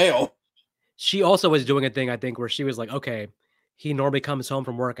get that mail. She also was doing a thing, I think, where she was like, okay, he normally comes home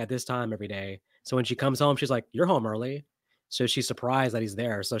from work at this time every day. So when she comes home, she's like, you're home early. So she's surprised that he's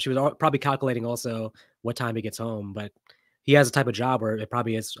there. So she was probably calculating also what time he gets home. But he has a type of job where it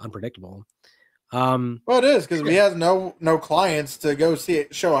probably is unpredictable. Well, it is, because if he has no clients to go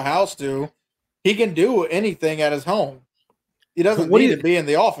show a house to, he can do anything at his home. He doesn't need to be in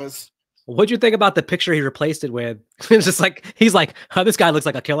the office. What'd you think about the picture he replaced it with? It's just like, he's like, oh, this guy looks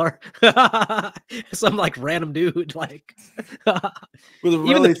like a killer. Some like random dude, like with a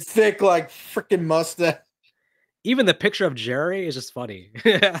really thick, like freaking mustache. Even the picture of Jerry is just funny.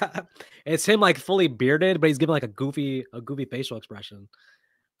 It's him like fully bearded, but he's giving like a goofy facial expression.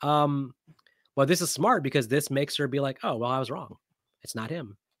 But this is smart because this makes her be like, oh, well, I was wrong. It's not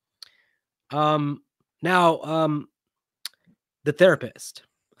him. Now, the therapist.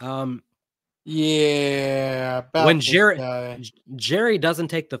 Yeah. When Jerry doesn't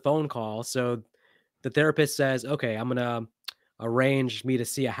take the phone call, so the therapist says, okay, I'm going to arrange me to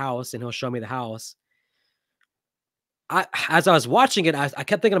see a house and he'll show me the house. As I was watching it, I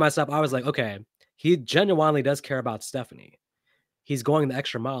kept thinking to myself, I was like, okay, he genuinely does care about Stephanie. He's going the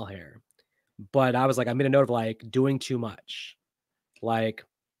extra mile here. But I was like, I made a note of like doing too much. Like,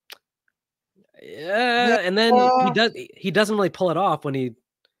 yeah. And then he doesn't really pull it off when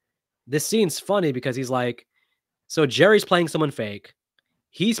this scene's funny because he's like, so Jerry's playing someone fake.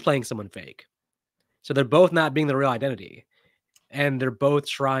 He's playing someone fake. So they're both not being the real identity. And they're both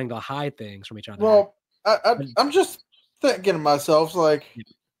trying to hide things from each other. Well, I'm just thinking to myself, like,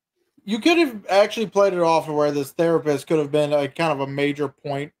 you could have actually played it off to where this therapist could have been a kind of a major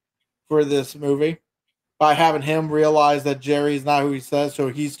point for this movie by having him realize that Jerry's not who he says, so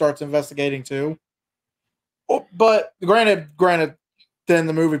he starts investigating too. But granted, then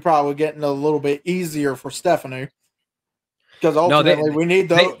the movie probably getting a little bit easier for Stephanie, because ultimately we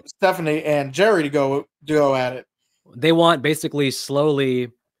need Stephanie and Jerry to go at it. They want basically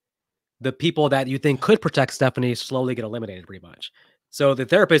slowly the people that you think could protect Stephanie slowly get eliminated, pretty much. So the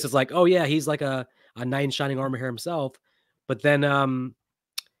therapist is like, oh yeah, he's like a knight in shining armor here himself. But then,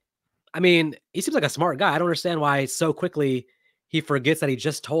 I mean, he seems like a smart guy. I don't understand why so quickly he forgets that he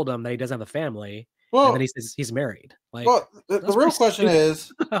just told him that he doesn't have a family. Well, and then he says he's married. Like, well, the real question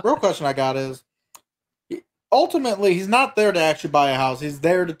I got is, ultimately, he's not there to actually buy a house. He's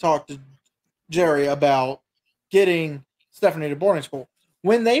there to talk to Jerry about getting Stephanie to boarding school.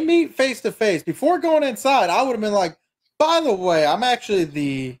 When they meet face to face, before going inside, I would have been like, by the way, I'm actually at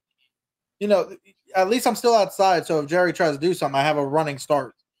least I'm still outside. So if Jerry tries to do something, I have a running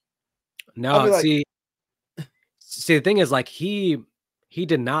start. No, see, the thing is, like, he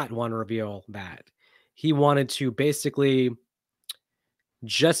did not want to reveal that. He wanted to basically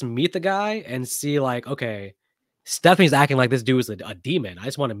just meet the guy and see, like, okay, Stephanie's acting like this dude is a demon. I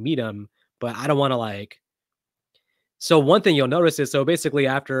just want to meet him, but I don't want to like. So one thing you'll notice is so basically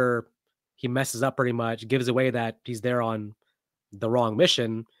after he messes up pretty much, gives away that he's there on the wrong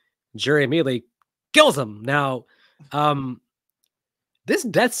mission, Jerry immediately kills him. Now, this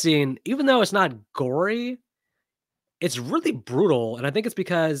death scene, even though it's not gory, it's really brutal, and I think it's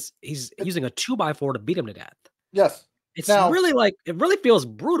because he's using a 2x4 to beat him to death. Yes. It's Now, really like it really feels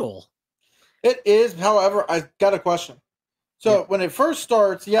brutal. it is. However, I got a question. So Yeah. when it first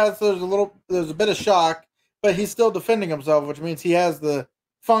starts, yes, there's a bit of shock, but he's still defending himself, which means he has the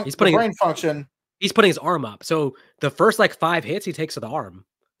brain function. He's putting his arm up. So the first like 5 hits he takes to the arm,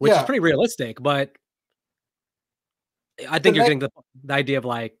 which is Yeah. pretty realistic, but I think you're getting the idea of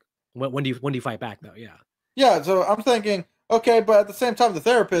like when do you fight back though? Yeah. Yeah, so I'm thinking, okay, but at the same time, the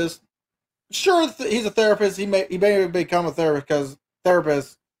therapist, sure, he's a therapist. He may become a therapist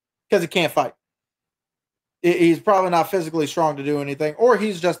because he can't fight. He's probably not physically strong to do anything, or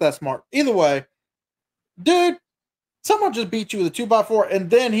he's just that smart. Either way, dude, someone just beat you with a 2x4, and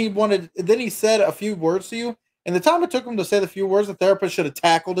then he said a few words to you. And the time it took him to say the few words, the therapist should have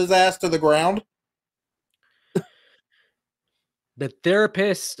tackled his ass to the ground. The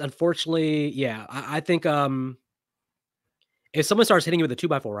therapist, unfortunately, yeah, I think if someone starts hitting you with a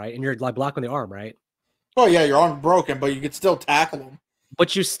 2x4, right, and you're like blocking the arm, right? Oh yeah, your arm broken, but you could still tackle him.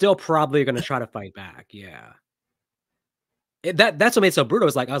 But you're still probably gonna try to fight back, yeah. That's what made it so brutal. I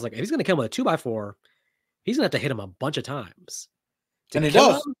was like, if he's gonna kill him with a 2x4, he's gonna have to hit him a bunch of times to And he kill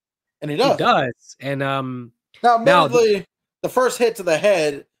does. him. And he He does. does, and now admittedly, the first hit to the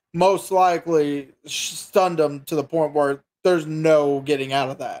head most likely stunned him to the point where there's no getting out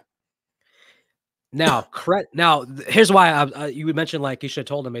of that. Now, here's why you mentioned like you should have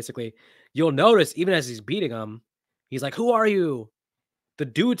told him basically. You'll notice even as he's beating him, he's like, "Who are you?" The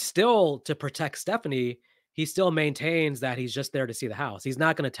dude still to protect Stephanie, he still maintains that he's just there to see the house. He's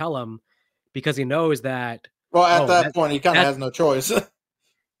not going to tell him because he knows that. Well, at that point, he kind of has no choice.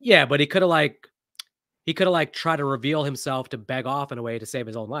 Yeah, but he could have like tried to reveal himself to beg off in a way to save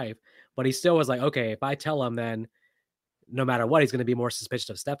his own life. But he still was like, okay, if I tell him, then no matter what, he's going to be more suspicious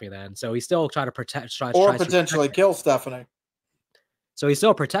of Stephanie then. So he still tried to protect, or potentially kill Stephanie. So he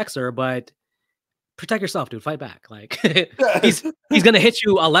still protects her, but protect yourself, dude. Fight back. Like he's going to hit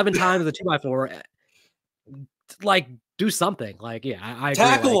you 11 times with a 2x4. Like do something. Like, yeah, I agree.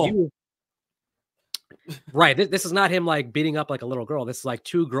 Tackle like, him. Right. This is not him like beating up like a little girl. This is like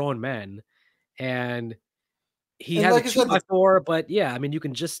 2 grown men. And he has like a 2x4, but yeah, I mean, you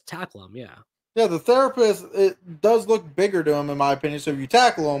can just tackle him. Yeah. Yeah, the therapist, it does look bigger to him, in my opinion. So if you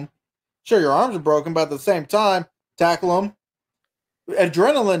tackle him, sure, your arms are broken, but at the same time, tackle him.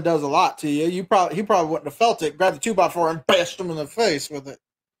 Adrenaline does a lot to you. He probably wouldn't have felt it. Grab the 2x4 and bashed him in the face with it.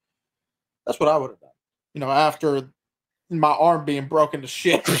 That's what I would have done. You know, after my arm being broken to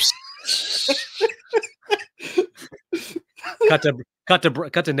shit. cut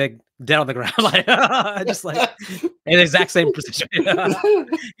to Nick dead on the ground, like just like in the exact same position.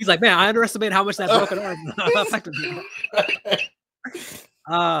 He's like, man, I underestimated how much that broken arm affected me.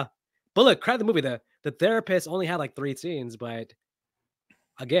 But look, credit the movie. The therapist only had like 3 scenes, but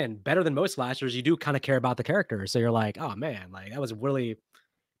again, better than most slashers. You do kind of care about the characters, so you're like, oh man, like that was really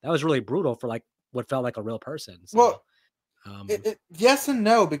brutal for like what felt like a real person. So, well, yes and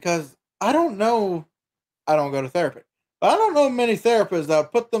no, because I don't know. I don't go to therapy. But I don't know many therapists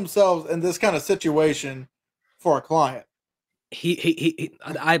that put themselves in this kind of situation for a client.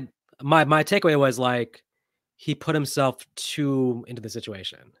 My takeaway was like he put himself too into the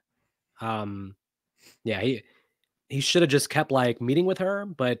situation. Yeah, he should have just kept like meeting with her,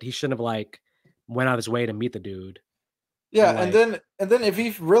 but he shouldn't have like went out of his way to meet the dude. Yeah, and then if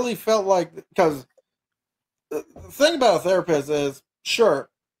he really felt like, because the thing about a therapist is, sure,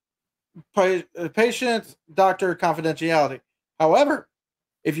 patient, doctor, confidentiality. However,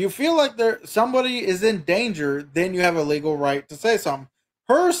 if you feel like somebody is in danger, then you have a legal right to say something.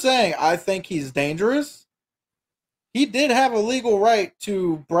 Her saying, I think he's dangerous, he did have a legal right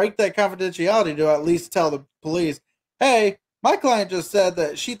to break that confidentiality to at least tell the police, hey, my client just said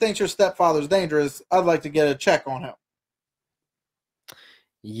that she thinks your stepfather's dangerous. I'd like to get a check on him.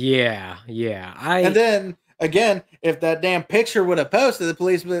 Yeah. And then again, if that damn picture would have posted, the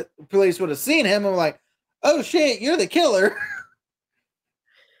police would have seen him and were like, "Oh shit, you're the killer."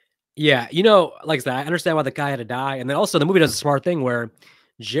 Yeah, you know, like I said, I understand why the guy had to die, and then also the movie does a smart thing where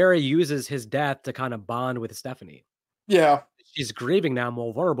Jerry uses his death to kind of bond with Stephanie. Yeah, she's grieving now,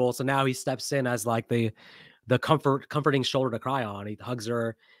 more vulnerable, so now he steps in as like the comforting shoulder to cry on. He hugs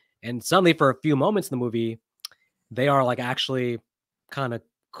her, and suddenly for a few moments in the movie, they are like actually kind of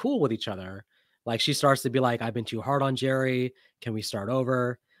cool with each other. Like she starts to be like, I've been too hard on Jerry. Can we start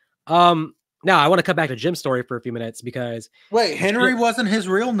over? Now I want to come back to Jim's story for a few minutes because Wait, Henry wasn't his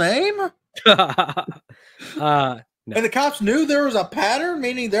real name? No. And the cops knew there was a pattern,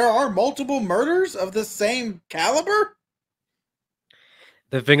 meaning there are multiple murders of the same caliber?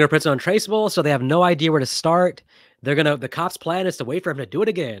 The fingerprints are untraceable, so they have no idea where to start. The cops' plan is to wait for him to do it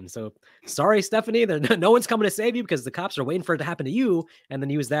again. So sorry, Stephanie, no one's coming to save you because the cops are waiting for it to happen to you and then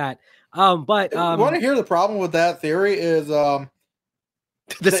use that. But you want to hear the problem with that theory is the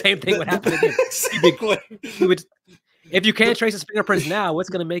same thing would happen again. Exactly. If you can't trace his fingerprints now, what's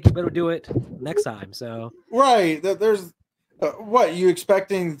going to make you better do it next time? So right, there's what you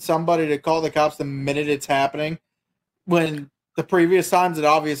expecting somebody to call the cops the minute it's happening when the previous times it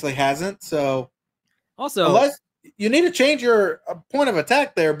obviously hasn't. So also, unless you need to change your point of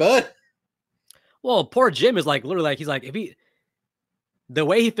attack there, bud. Well, poor Jim is like literally like he's like the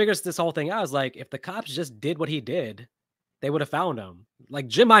way he figures this whole thing out is like if the cops just did what he did, they would have found him. Like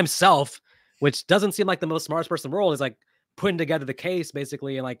Jim himself, which doesn't seem like the most smartest person in the world, is like putting together the case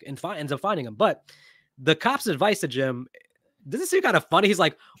basically and ends up finding him. But the cops' advice to Jim doesn't seem kind of funny. He's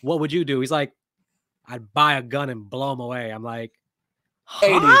like, "What would you do?" He's like, "I'd buy a gun and blow him away." I'm like,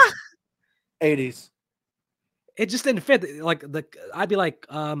 huh? 80s. It just didn't fit. Like I'd be like,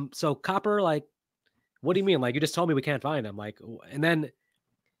 so Copper, like, what do you mean? Like, you just told me we can't find him. Like, and then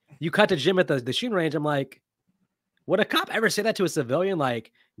you cut to Jim at the shooting range. I'm like, would a cop ever say that to a civilian?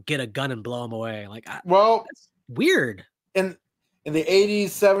 Like, get a gun and blow him away? Like, well, that's weird. In the 80s,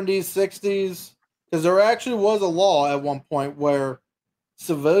 70s, 60s, because there actually was a law at one point where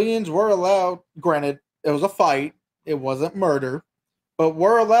civilians were allowed, granted, it was a fight, it wasn't murder, but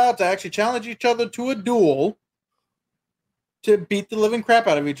were allowed to actually challenge each other to a duel to beat the living crap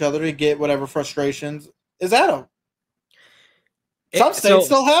out of each other to get whatever frustrations is at them. Some states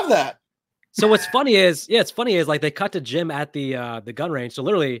still have that. So what's funny is, it's funny is like they cut to Jim at the gun range. So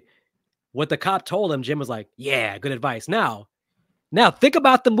literally what the cop told him, Jim was like, yeah, good advice. Now think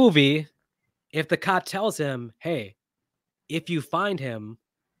about the movie. If the cop tells him, hey, if you find him,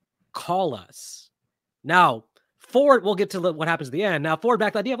 call us. Now, forward, we'll get to what happens at the end. Now, forward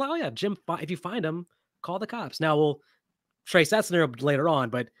back to the idea of like, oh yeah, Jim, if you find him, call the cops. Now we'll trace that scenario later on,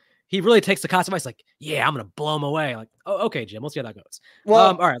 but he really takes the cops' advice like, yeah, I'm going to blow him away. Like, oh, okay, Jim, we'll see how that goes.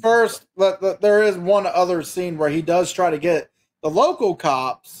 Well, all right. First, there is one other scene where he does try to get the local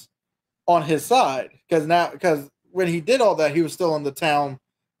cops on his side because when he did all that, he was still in the town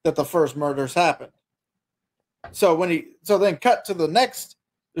that the first murders happened. So then cut to the next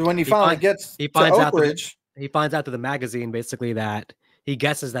when he finally gets to Oak Ridge. He finds out through the magazine basically that he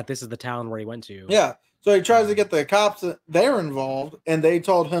guesses that this is the town where he went to. Yeah. So he tries to get the cops there involved, and they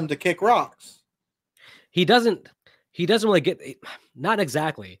told him to kick rocks. He doesn't really get, not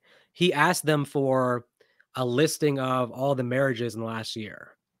exactly. He asked them for a listing of all the marriages in the last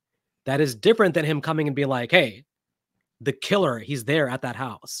year. That is different than him coming and being like, hey, the killer, he's there at that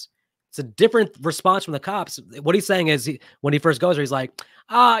house. It's a different response from the cops. What he's saying is when he first goes there, he's like,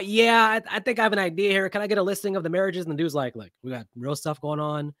 yeah, I think I have an idea here. Can I get a listing of the marriages? And the dude's like, look, we got real stuff going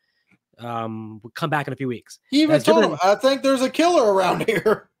on. We'll come back in a few weeks. He even told him, I think there's a killer around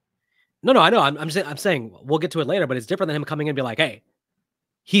here. No, I know. I'm saying we'll get to it later, but it's different than him coming in and be like, hey,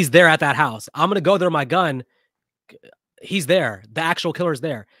 he's there at that house. I'm going to go there with my gun. He's there. The actual killer's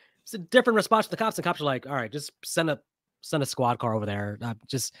there. It's a different response to the cops. The cops are like, all right, just send a squad car over there.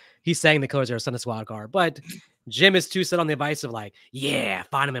 He's saying the killer's there, send a squad car. But Jim is too set on the advice of like, yeah,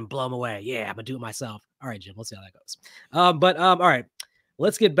 find him and blow him away. Yeah, I'm going to do it myself. All right, Jim, we'll see how that goes. All right.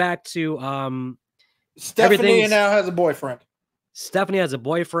 Let's get back to Stephanie now has a boyfriend. Stephanie has a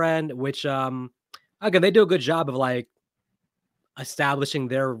boyfriend, which again, they do a good job of like establishing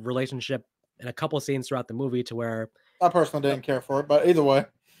their relationship in a couple of scenes throughout the movie to where I personally didn't care for it, but either way.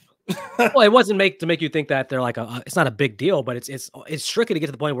 Well, it wasn't to make you think that they're like it's not a big deal, but it's tricky to get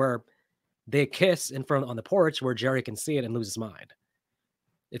to the point where they kiss in front on the porch where Jerry can see it and lose his mind.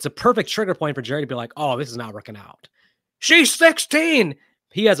 It's a perfect trigger point for Jerry to be like, oh, this is not working out. She's 16.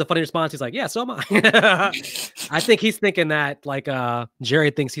 He has a funny response. He's like, yeah, so am I. I think he's thinking that like Jerry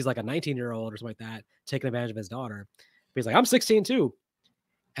thinks he's like a 19-year-old or something like that, taking advantage of his daughter. But he's like, I'm 16 too.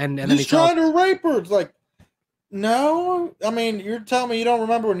 And then he's trying to rape her. It's like, no, I mean, you're telling me you don't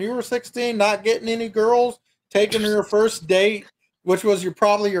remember when you were 16, not getting any girls, taking your first date, which was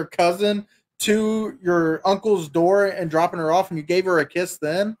probably your cousin, to your uncle's door and dropping her off, and you gave her a kiss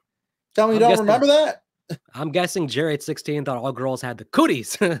then? Tell me you don't remember that? I'm guessing Jerry at 16 thought all girls had the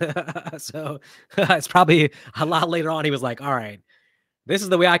cooties. So it's probably a lot later on. He was like, all right, this is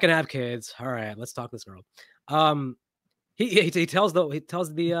the way I can have kids. All right, let's talk to this girl. he tells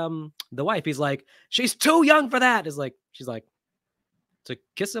the wife, he's like, she's too young for that. She's like, to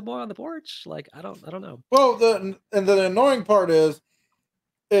kiss a boy on the porch? Like, I don't know. Well, the annoying part is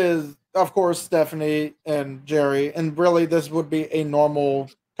of course Stephanie and Jerry, and really this would be a normal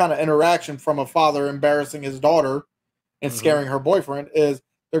kind of interaction from a father embarrassing his daughter and scaring her boyfriend. Is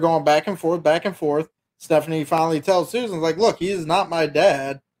they're going back and forth, back and forth. Stephanie finally tells Susan, like, look, he is not my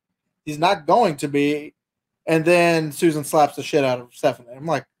dad. He's not going to be. And then Susan slaps the shit out of Stephanie. I'm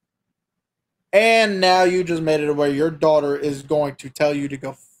like, and now you just made it where your daughter is going to tell you to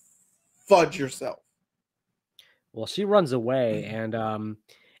go fudge yourself. Well, she runs away, and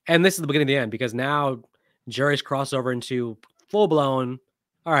this is the beginning of the end, because now Jerry's crossed over into full blown,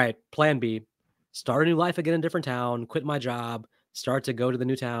 all right, plan B, start a new life again in a different town, quit my job, start to go to the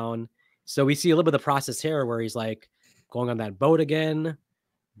new town. So we see a little bit of the process here where he's like going on that boat again,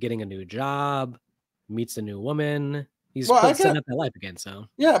 getting a new job, meets a new woman. He's setting up that life again. So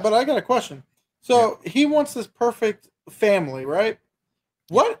yeah, but I got a question. So he wants this perfect family, right?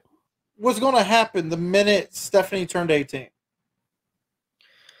 What was going to happen the minute Stephanie turned 18?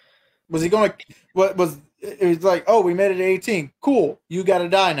 Was he going to? What was? It was like, oh, we made it 18. Cool. You got to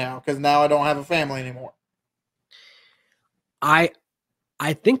die now because now I don't have a family anymore.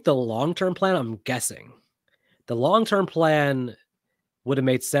 I think the long-term plan, I'm guessing, the long-term plan would have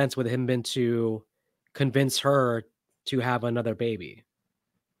made sense with him been to convince her to have another baby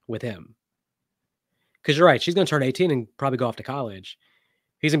with him. Because you're right, she's going to turn 18 and probably go off to college.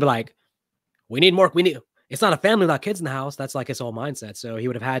 He's going to be like, it's not a family without kids in the house. That's like his whole mindset. So he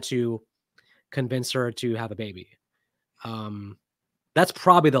would have had to convince her to have a baby. That's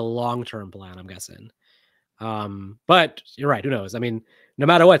probably the long-term plan, I'm guessing. But you're right. Who knows? I mean, no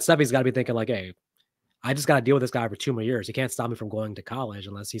matter what, Steffi's got to be thinking like, hey, I just got to deal with this guy for 2 more years. He can't stop me from going to college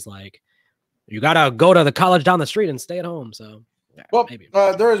unless he's like, you got to go to the college down the street and stay at home. So, yeah, well, maybe.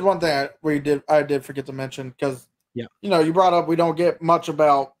 There is one thing I did forget to mention because, you brought up we don't get much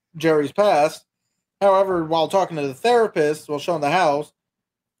about Jerry's past. However, while talking to the therapist, while showing the house,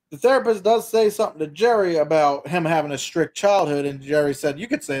 the therapist does say something to Jerry about him having a strict childhood, and Jerry said, you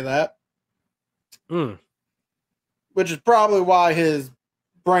could say that. Which is probably why his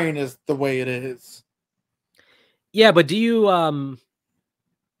brain is the way it is. Yeah, but do you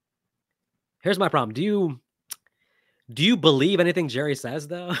here's my problem. Do you believe anything Jerry says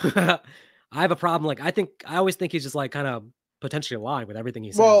though? I have a problem. Like I always think he's just like kind of potentially lying with everything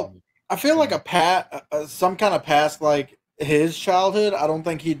he says. Well, I feel like some kind of past like his childhood, I don't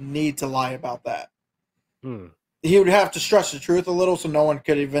think he'd need to lie about that. He would have to stretch the truth a little so no one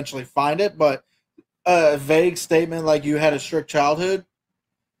could eventually find it, but a vague statement like you had a strict childhood,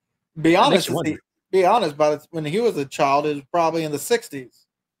 be honest, but when he was a child, it was probably in the 60s.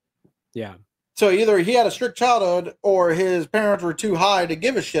 Yeah. So either he had a strict childhood or his parents were too high to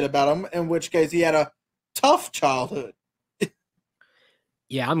give a shit about him, in which case he had a tough childhood.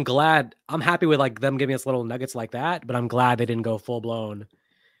 Yeah, I'm happy with like them giving us little nuggets like that, but I'm glad they didn't go full blown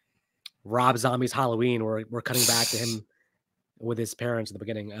Rob Zombie's Halloween where we're cutting back to him with his parents at the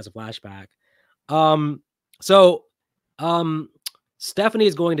beginning as a flashback. Stephanie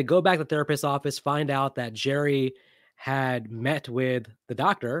is going to go back to the therapist's office, find out that Jerry had met with the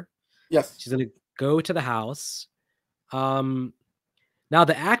doctor. Yes. She's going to go to the house. Now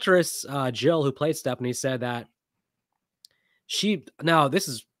the actress, Jill, who played Stephanie, said that this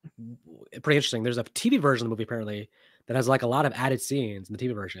is pretty interesting. There's a TV version of the movie apparently that has like a lot of added scenes in the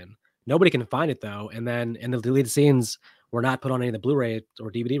TV version. Nobody can find it though. And then the deleted scenes were not put on any of the Blu-ray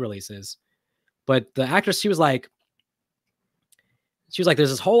or DVD releases. But the actress, she was like, there's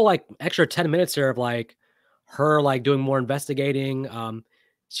this whole like extra 10 minutes here of like her like doing more investigating.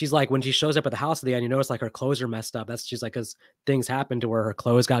 She's like, when she shows up at the house at the end, you notice like her clothes are messed up. She's like, because things happened to where her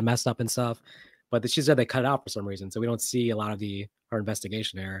clothes got messed up and stuff. But she said they cut it out for some reason. So we don't see a lot of her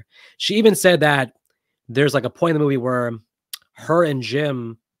investigation there. She even said that there's like a point in the movie where her and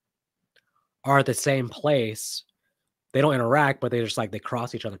Jim are at the same place. They don't interact, but they just like, they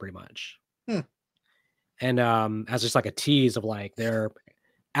cross each other pretty much. And as just like a tease of like, they're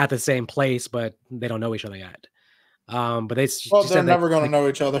at the same place, but they don't know each other yet. But they're never going to know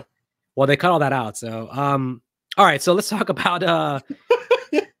each other. Well, they cut all that out. So, all right. So let's talk about,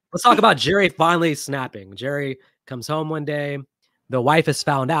 Jerry finally snapping. Jerry comes home one day. The wife has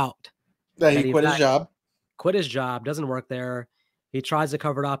found out that he quit his job. Quit his job. Doesn't work there. He tries to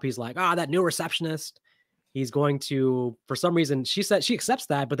cover it up. He's like, that new receptionist. He's going to, for some reason, she said she accepts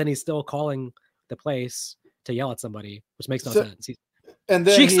that, but then he's still calling the place to yell at somebody, which makes no sense. And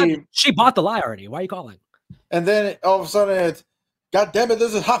then she bought the lie already. Why are you calling? And then all of a sudden it's, God damn it,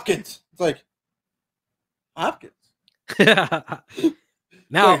 this is Hopkins. It's like, Hopkins? Wait,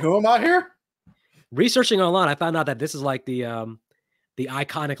 Now, who am I here? researching online, I found out that this is like the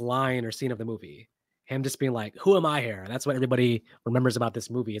iconic line or scene of the movie. Him just being like, "Who am I here?" That's what everybody remembers about this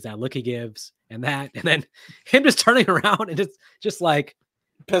movie is that look he gives and that, and then him just turning around and just like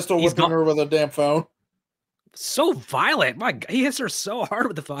Pistol he's whipping gone her with a damn phone. so violent. My he hits her so hard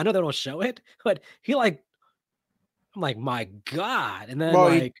with the phone. I know they don't show it, but he like I'm like, my God. And then Well,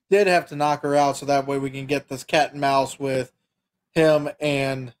 he like did have to knock her out so that way we can get this cat and mouse with him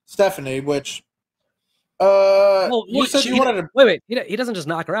and Stephanie, which you said you wanted to wait, he doesn't just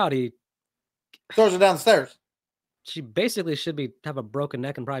knock her out. throws her down the stairs. She basically should have a broken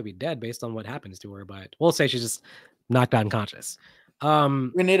neck and probably be dead based on what happens to her, but we'll say she's just knocked out unconscious.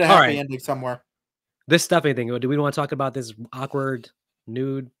 We need a All happy right. ending somewhere. This Stephanie thing. Do we want to talk about this awkward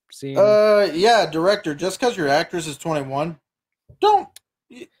nude scene? Yeah, director, just because your actress is 21, don't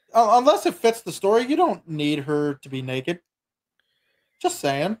unless it fits the story, you don't need her to be naked. Just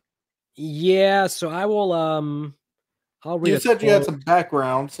saying. Yeah, so I will I'll read You a said you had quote. some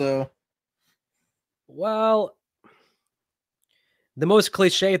background, so Well, the most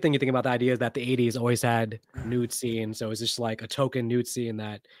cliche thing you think about the idea is that the 80s always had nude scenes, so it's just like a token nude scene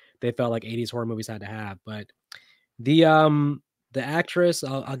that they felt like 80s horror movies had to have. But the actress,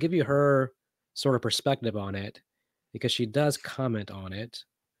 I'll give you her sort of perspective on it because she does comment on it.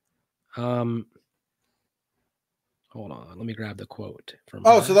 Hold on, let me grab the quote from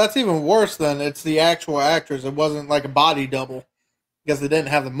oh, her. so that's even worse than it's the actual actress. It wasn't like a body double because they didn't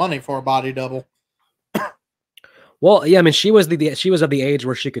have the money for a body double. Well, yeah, I mean, she was she was of the age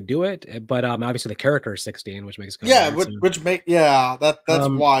where she could do it, but obviously the character is 16, which makes it kind of Yeah, weird. So, which make that's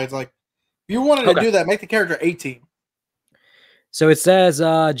um, why it's like if you wanted to okay. do that, make the character 18. So it says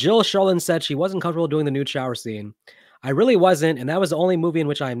Jill Sholin said she wasn't comfortable doing the nude shower scene. I really wasn't, and that was the only movie in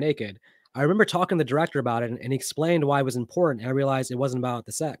which I am naked. I remember talking to the director about it, and he explained why it was important, and I realized it wasn't about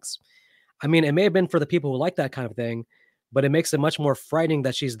the sex. I mean, it may have been for the people who like that kind of thing, but it makes it much more frightening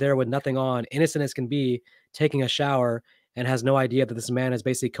that she's there with nothing on, innocent as can be, taking a shower, and has no idea that this man has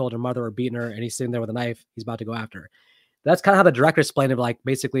basically killed her mother or beaten her, and he's sitting there with a knife he's about to go after. That's kind of how the director explained it. Like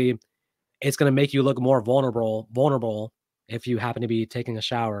basically, it's going to make you look more vulnerable if you happen to be taking a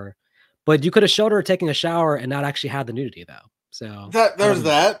shower. But you could have showed her taking a shower and not actually had the nudity though. So That I don't there's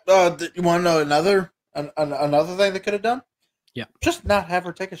know. that. You want to know another thing they could have done? Yeah. Just not have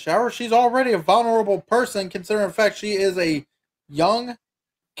her take a shower. She's already a vulnerable person, considering the fact she is a young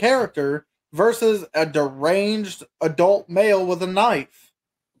character versus a deranged adult male with a knife.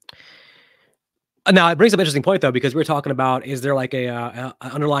 Now it brings up an interesting point though, because we were talking about is there like a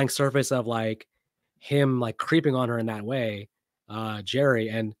underlying surface of like him like creeping on her in that way, Jerry,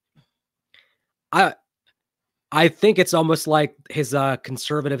 and I I think it's almost like his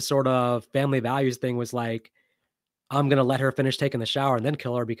conservative sort of family values thing was like I'm gonna let her finish taking the shower and then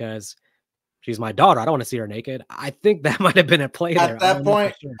kill her because she's my daughter. I don't want to see her naked. I think that might have been at play At there. I that don't know for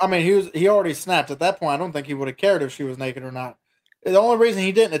point, sure. I mean, he already snapped. At that point, I don't think he would have cared if she was naked or not. The only reason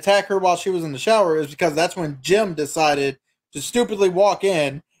he didn't attack her while she was in the shower is because that's when Jim decided to stupidly walk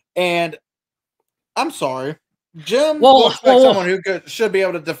in. And I'm sorry, Jim Well, looks like well, someone who should be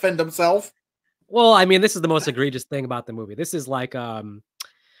able to defend himself. well, I mean, this is the most egregious thing about the movie. This is like,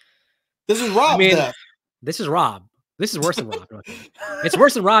 This is I Rob's mean, death. this is Rob. This is worse than Rob. Really. It's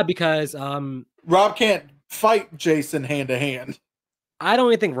worse than Rob because Rob can't fight Jason hand to hand. I don't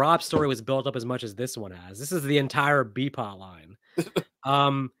even think Rob's story was built up as much as this one has. This is the entire B plot line.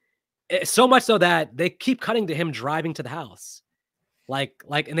 So much so that they keep cutting to him driving to the house,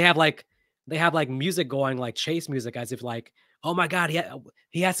 and they have like music going, like chase music, as if like, oh my god,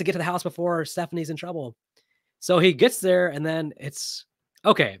 he has to get to the house before Stephanie's in trouble. So he gets there, and then it's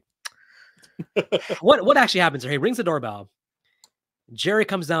okay. What actually happens here? He rings the doorbell. Jerry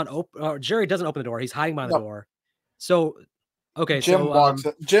comes down. Jerry doesn't open the door. He's hiding behind the No, door. So okay, Jim so walks.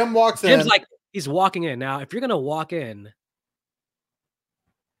 Jim walks Jim's in. like he's walking in. Now, if you're gonna walk in,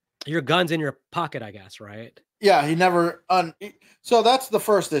 your gun's in your pocket, I guess, right? Yeah, he never. So that's the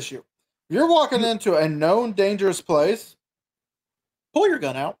first issue. You're walking into a known dangerous place. Pull your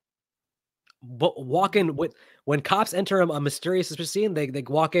gun out. But walk in with when cops enter a mysterious suspicious scene, they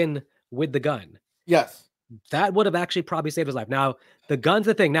walk in with the gun. Yes. That would have actually probably saved his life. Now, the gun's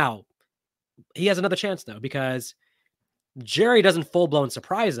the thing. Now, he has another chance though, because Jerry doesn't full blown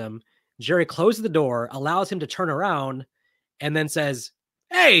surprise him. Jerry closes the door, allows him to turn around, and then says,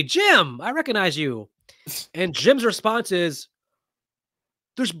 "Hey, Jim, I recognize you." And Jim's response is,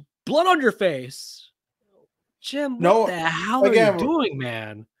 "There's blood on your face." Jim, what No. the hell are you Again, doing,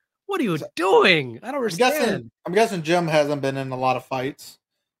 man? What are you doing? I don't understand. I'm guessing Jim hasn't been in a lot of fights.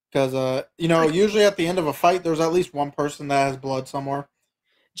 Because It's like, usually at the end of a fight, there's at least one person that has blood somewhere.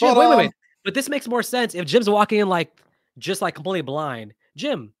 Jim, But wait. But this makes more sense if Jim's walking in like just like completely blind.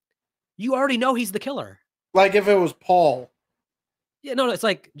 Jim, you already know he's the killer. like if it was Paul. Yeah, no, it's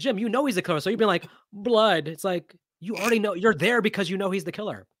like, Jim, you know he's the killer. So you'd be like, blood. It's like, you already know you're there because you know he's the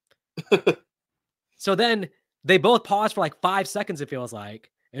killer. So then they both pause for like 5 seconds, it feels like.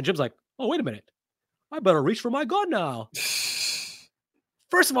 And Jim's like, oh, wait a minute. I better reach for my gun now.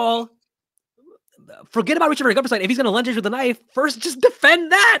 First of all, forget about reaching for a gun. If he's going to lunge at you with a knife, first, just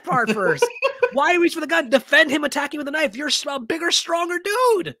defend that part first. Why reach for the gun? Defend him attacking with a knife. You're a bigger, stronger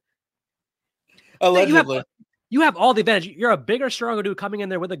dude. Allegedly. You have all the advantage. You're a bigger, stronger dude coming in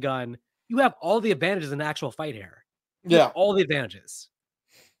there with a gun. You have all the advantages in the actual fight here. Yeah. All the advantages.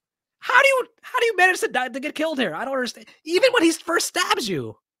 How do you manage to get killed here? I don't understand. Even when he first stabs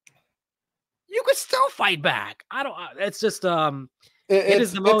you, you could still fight back. I don't. It's just it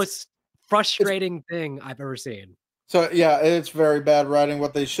is the most frustrating thing I've ever seen. So yeah, it's very bad writing.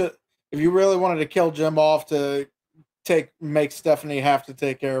 What they should, if you really wanted to kill Jim off, to make Stephanie have to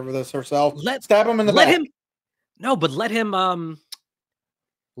take care of this herself. Stab him in the back.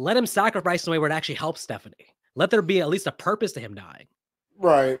 Let him sacrifice in a way where it actually helps Stephanie. Let there be at least a purpose to him dying.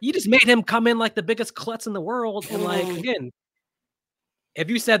 Right. You just made him come in like the biggest klutz in the world. And like, again, if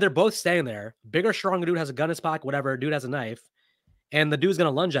you said they're both standing there, bigger, stronger dude has a gun in his pocket, whatever, dude has a knife, and the dude's going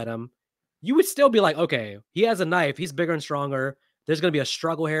to lunge at him, you would still be like, okay, he has a knife. He's bigger and stronger. There's going to be a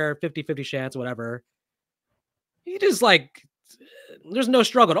struggle here, 50-50 chance, whatever. He just like, there's no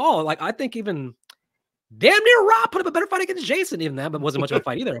struggle at all. Like, I think even damn near Rob put up a better fight against Jason, even that, but wasn't much of a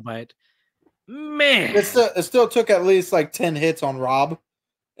fight either. But man, it still took at least like 10 hits on Rob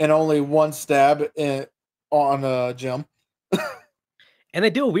and only one stab on Jim. And they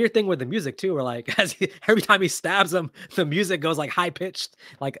do a weird thing with the music too, where like every time he stabs him, the music goes like high pitched,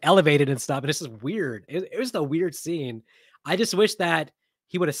 like elevated and stuff. And it's just weird. It was a weird scene. I just wish that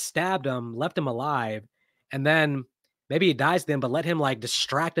he would have stabbed him, left him alive, and then maybe he dies then, but let him like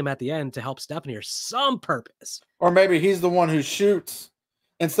distract him at the end to help Stephanie or some purpose. Or maybe he's the one who shoots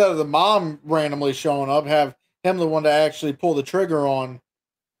instead of the mom randomly showing up. Have him the one to actually pull the trigger on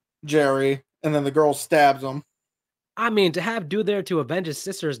Jerry, and then the girl stabs him. I mean, to have dude there to avenge his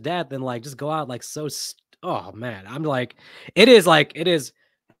sister's death and like just go out like so. Oh man, I'm like, it is.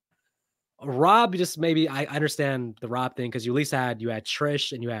 Rob, just maybe I understand the Rob thing because you at least had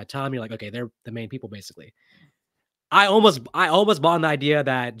Trish and you had Tom. You're like, okay, they're the main people basically. I almost bought the idea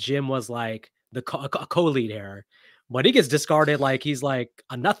that Jim was like the co-lead here, but he gets discarded like he's like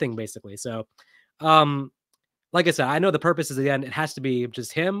a nothing basically. So, like I said, I know the purpose is at the end. It has to be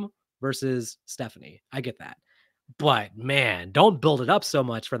just him versus Stephanie. I get that. But man, don't build it up so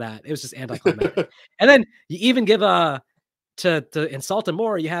much for that. It was just anticlimactic. And then you even give to insult him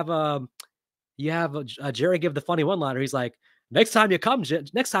more. You have Jerry give the funny one-liner. He's like, next time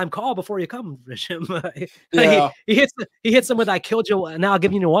call before you come, Jim. Yeah. he hits him with "I killed you." Now I'll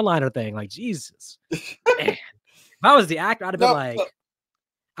give you a one-liner thing. Like Jesus, man. If I was the actor, I'd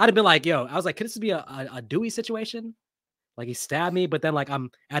have been like, yo, I was like, could this be a Dewey situation? Like he stabbed me, but then like I'm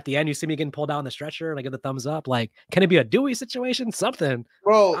at the end, you see me getting pulled out on the stretcher and I give the thumbs up. Like, can it be a Dewey situation? Something.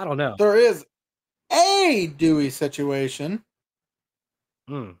 Well, I don't know. There is a Dewey situation.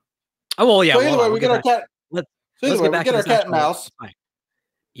 Oh well, yeah. So either way, we get our cat. Let's we get our cat and mouse.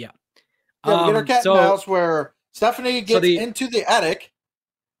 Yeah. Yeah, we get our cat and mouse where Stephanie gets into the attic.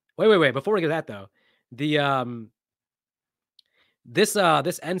 Wait. Before we get that though, the this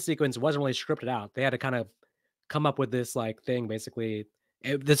end sequence wasn't really scripted out. They had to kind of come up with this like thing basically.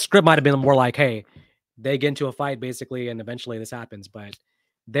 The script might have been more like, hey, they get into a fight basically, and eventually this happens. But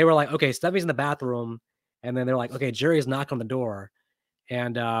they were like, okay, Stephanie's in the bathroom, and then they're like, okay, Jerry's knocking on the door,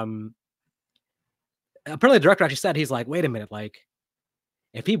 and apparently the director actually said, he's like, wait a minute, like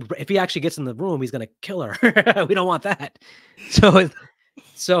if he actually gets in the room, he's gonna kill her. We don't want that. So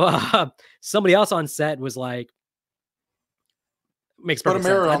somebody else on set was like, makes perfect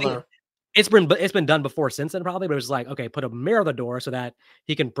sense. I think it's been done before since then probably, but it was like, okay, put a mirror on the door so that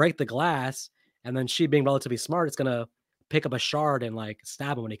he can break the glass, and then she being relatively smart, it's gonna pick up a shard and like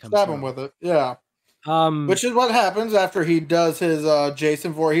stab him when he comes. Stab him with it, yeah. Which is what happens after he does his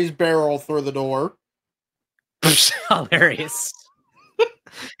Jason Voorhees barrel through the door. Hilarious.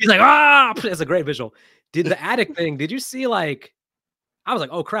 He's like, ah, it's a great visual. Did the attic thing? Did you see like? I was like,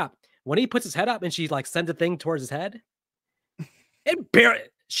 oh crap! When he puts his head up and she like sends a thing towards his head,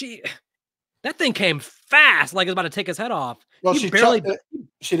 that thing came fast, like it was about to take his head off. Well, she did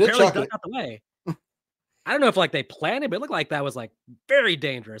chuck it out the way. I don't know if like they planned it, but it looked like that was like very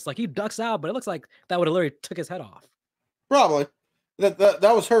dangerous. Like he ducks out, but it looks like that would have literally took his head off. Probably. That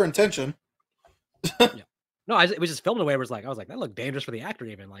was her intention. Yeah. No, it was just filmed in a way where it's like I was like, that looked dangerous for the actor.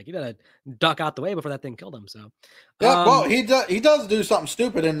 Even like you gotta duck out the way before that thing killed him. So, Yeah, well, um, he does do something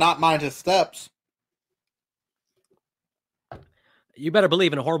stupid and not mind his steps. you better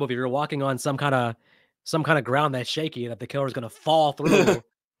believe in a horror movie, you're walking on some kind of ground that's shaky that the killer is gonna fall through.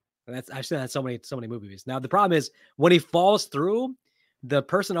 And that's I've seen that in so many movies. Now the problem is when he falls through, the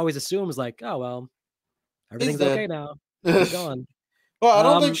person always assumes like, oh well, He's everything's dead. okay now. He's Well, gone. I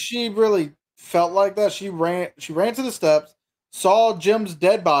don't think Um, she really felt like that. She ran to the steps, saw Jim's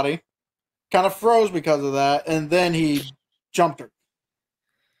dead body, kind of froze because of that, and then he jumped her.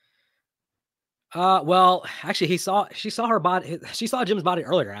 well, actually, she saw her body. She saw Jim's body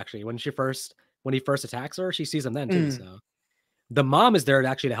earlier. Actually, when he first attacks her, she sees him then too. Mm. So the mom is there to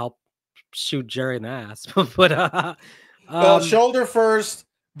actually to help shoot Jerry in the ass. But Shoulder first,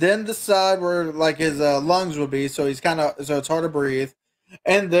 then the side where like his lungs would be, so so it's hard to breathe,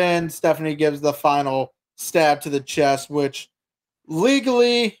 and then Stephanie gives the final stab to the chest, which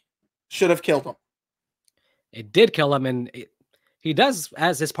legally should have killed him. it did kill him, and he does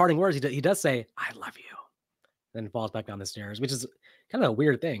as his parting words. He does say, "I love you," then falls back down the stairs, which is kind of a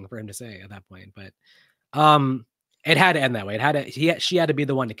weird thing for him to say at that point. But it had to end that way. It had to. She had to be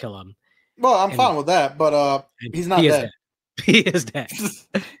the one to kill him, Well, I'm and, fine with that, but and he's he not is dead. dead. He is dead.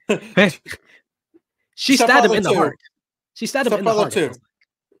 She stabbed him Stepfather in the 2. heart. She stabbed him in the Stepfather heart. It 2. feels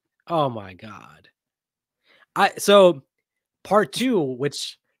like. Oh my god. So part two,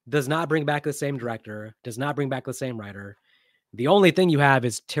 which does not bring back the same director, does not bring back the same writer. The only thing you have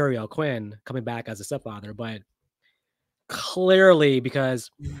is Terry O'Quinn coming back as a stepfather, but clearly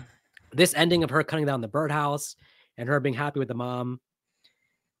because this ending of her cutting down the birdhouse and her being happy with the mom,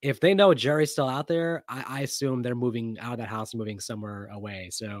 if they know Jerry's still out there, I assume they're moving out of that house and moving somewhere away.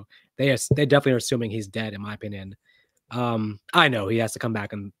 So they definitely are assuming he's dead, in my opinion. I know he has to come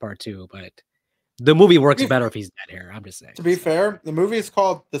back in part two, but the movie works better if he's dead here. I'm just saying. To be fair, the movie is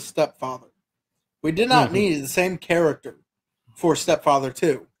called The Stepfather. We did not Mhm. need the same character for Stepfather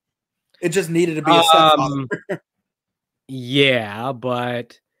 2. It just needed to be a stepfather. Yeah,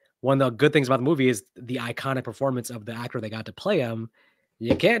 but one of the good things about the movie is the iconic performance of the actor they got to play him.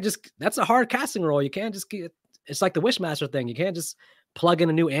 You can't just that's a hard casting role. You can't just get it's like the Wishmaster thing. You can't just plug in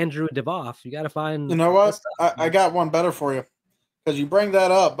a new Andrew DeVoff. You got to You find know this what? stuff. I got one better for you. Because you bring that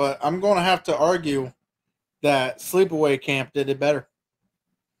up, but I'm going to have to argue that Sleepaway Camp did it better.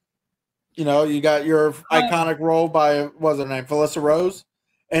 You know, you got your iconic role by, what's her name, Felissa Rose.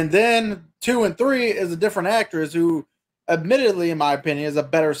 And then 2 and 3 is a different actress who, admittedly, in my opinion, is a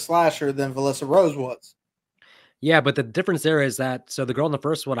better slasher than Felissa Rose was. Yeah, but the difference there is that so the girl in the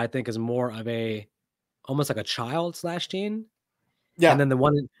first one I think is more of a almost like a child slash teen, and Yeah. then the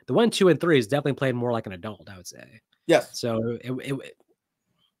one, two, and three is definitely played more like an adult. I would say. Yes. So But it's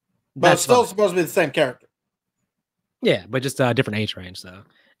that's still fine. supposed to be the same character. Yeah, but just a different age range, so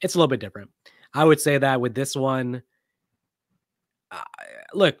it's a little bit different. I would say that with this one, uh,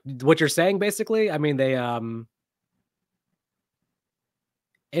 look, what you're saying basically, I mean, they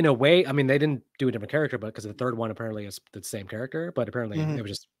in a way, I mean, they didn't do a different character, but because the third one apparently is the same character, but apparently it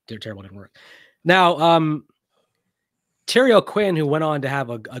was just terrible, didn't work. Now, Terry O'Quinn, who went on to have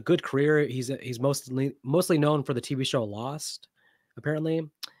a good career, he's mostly known for the TV show Lost, apparently.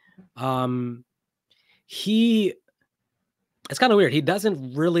 He it's kind of weird. He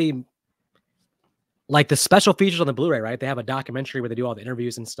doesn't really like the special features on the Blu-ray, right? They have a documentary where they do all the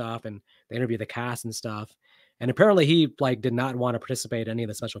interviews and stuff, and they interview the cast and stuff. And apparently, he like did not want to participate in any of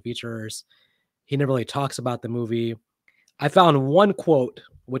the special features. He never really talks about the movie. I found one quote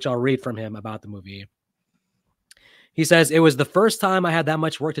which I'll read from him about the movie. He says, "It was the first time I had that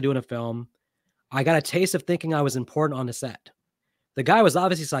much work to do in a film. I got a taste of thinking I was important on the set. The guy was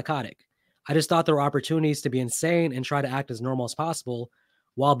obviously psychotic. I just thought there were opportunities to be insane and try to act as normal as possible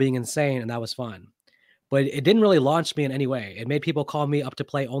while being insane, and that was fun. But it didn't really launch me in any way. It made people call me up to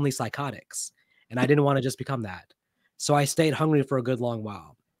play only psychotics, and I didn't want to just become that. So I stayed hungry for a good long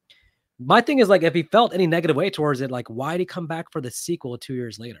while." My thing is like, if he felt any negative way towards it, like, why did he come back for the sequel 2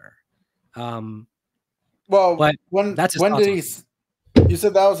 years later? Well, But that's his when thoughts did on he? it. You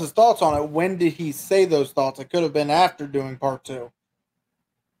said that was his thoughts on it. When did he say those thoughts? It could have been after doing part 2.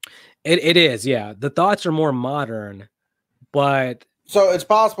 It is, yeah. The thoughts are more modern, but So it's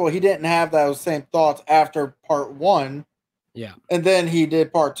possible he didn't have those same thoughts after part 1, yeah. and then he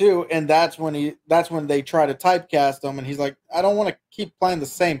did part 2, and that's when they try to typecast him, and he's like, I don't want to keep playing the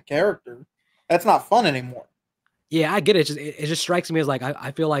same character. That's not fun anymore. Yeah, I get it. It just strikes me as like I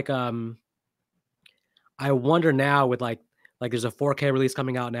feel like I wonder now with like there's a 4K release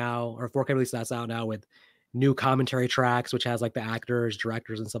coming out now, or 4K release that's out now with new commentary tracks, which has like the actors,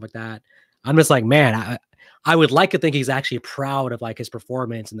 directors, and stuff like that. I'm just like, man, I would like to think he's actually proud of like his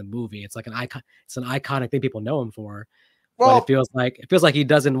performance in the movie. It's like an icon. It's an iconic thing people know him for. But Well, it feels like he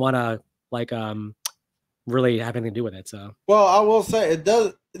doesn't want to like really have anything to do with it. So well, I will say it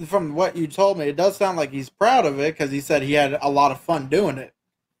does. From what you told me, it does sound like he's proud of it because he said he had a lot of fun doing it.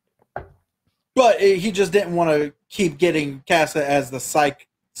 But he just didn't want to keep getting cast as the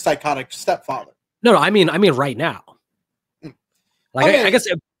psychotic stepfather. no, I mean right now. Like I mean, I guess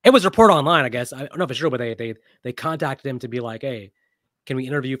it was reported online. I guess I don't know if it's true, but they contacted him to be like, hey, can we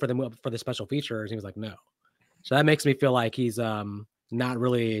interview for the special features? And he was like, no. So that makes me feel like he's not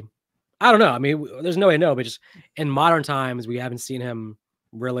really. I don't know. I mean, there's no way to know, but just in modern times, we haven't seen him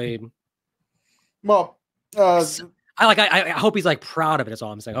really. well, I hope he's like proud of it. Is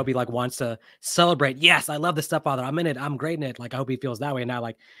all I'm saying. I hope he like wants to celebrate. Yes, I love the Stepfather. I'm in it. I'm great in it. Like I hope he feels that way. Not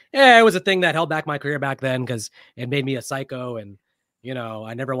like, yeah, it was a thing that held back my career back then because it made me a psycho, and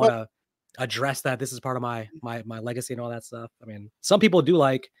I never want to address that. This is part of my legacy and all that stuff. I mean, some people do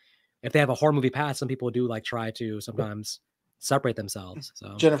like if they have a horror movie past. Some people do like try to sometimes separate themselves.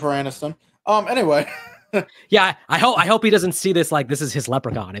 So Jennifer Aniston. Anyway. Yeah, I hope he doesn't see this like this is his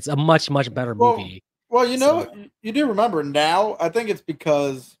Leprechaun. It's a much better movie. Well, you do remember now. I think it's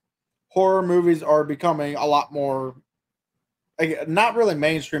because horror movies are becoming a lot more, not really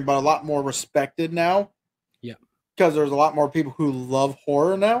mainstream, but a lot more respected now. Yeah, because there's a lot more people who love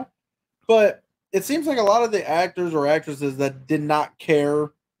horror now. But it seems like a lot of the actors or actresses that did not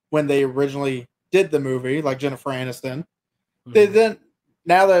care when they originally did the movie, like Jennifer Aniston, they then,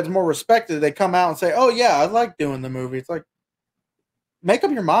 now that it's more respected, they come out and say, "Oh yeah, I like doing the movie." It's like, make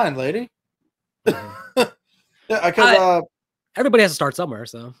up your mind, lady. Because everybody has to start somewhere.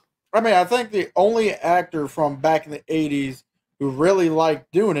 So I mean, I think the only actor from back in the '80s who really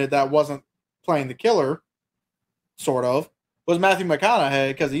liked doing it that wasn't playing the killer, sort of, was Matthew McConaughey,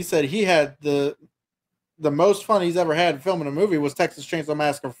 because he said he had the most fun he's ever had filming a movie was Texas Chainsaw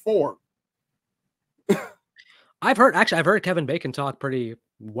Massacre 4. I've heard Kevin Bacon talk pretty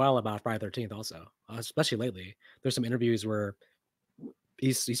well about Friday the 13th also, especially lately. There's some interviews where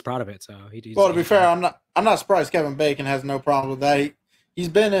he's proud of it. So well, to be fair, I'm not surprised Kevin Bacon has no problem with that. He's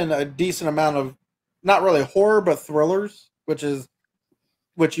been in a decent amount of not really horror but thrillers, which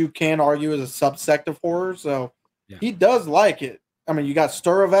you can argue is a subsect of horror. So yeah, he does like it. I mean, you got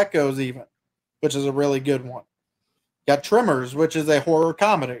Stir of Echoes even, which is a really good one. You got Tremors, which is a horror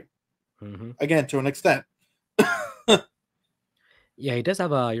comedy. Again, to an extent. Yeah, he does have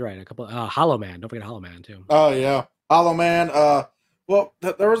you're right, a couple Hollow Man. Don't forget Hollow Man too. Oh yeah. Hollow Man. Well,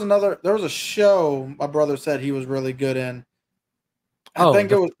 there was a show my brother said he was really good in. I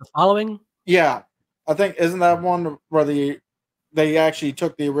think it was The Following. Yeah, I think isn't that one where they actually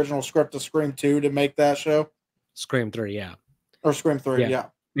took the original script of Scream 2 to make that show? Scream 3, yeah. Or Scream 3, yeah.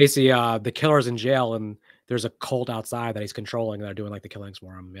 Basically, the killer's in jail and there's a cult outside that he's controlling that are doing like the killings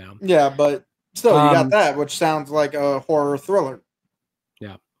for him. Yeah. Yeah, but still, you got that, which sounds like a horror thriller.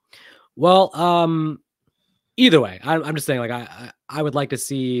 Yeah. Well, either way, I'm just saying, like, I would like to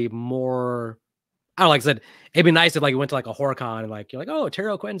see more. I don't know, like I said, it'd be nice if like you went to like a horror con and like you're like, oh, Terry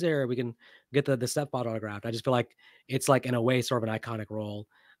O'Quinn's here, we can get the Stepfather autographed. I just feel like it's like in a way sort of an iconic role.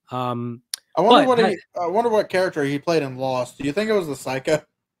 I wonder what character he played in Lost. Do you think it was the Psycho?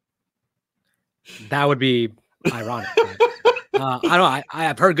 That would be ironic. But, I don't know.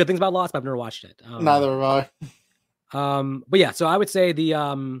 I've heard good things about Lost, but I've never watched it. Neither have I. But yeah, so I would say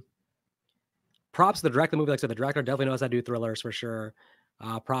the props to the director of the movie. Like I said, the director definitely knows how to do thrillers for sure.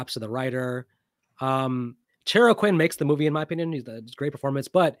 Props to the writer. Terry O'Quinn makes the movie, in my opinion. He's a great performance,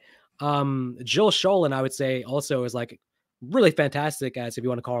 but Jill Schoelen, I would say, also is like really fantastic as, if you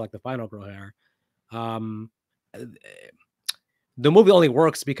want to call her like the final girl here. The movie only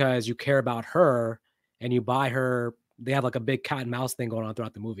works because you care about her and you buy her. They have like a big cat and mouse thing going on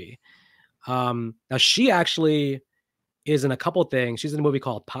throughout the movie. Now she actually is in a couple things. She's in a movie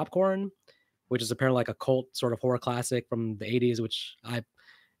called Popcorn, which is apparently like a cult sort of horror classic from the 80s, which I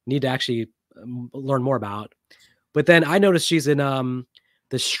need to actually learn more about. But then I noticed she's in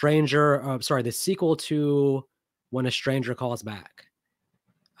the sequel to When a Stranger Calls Back.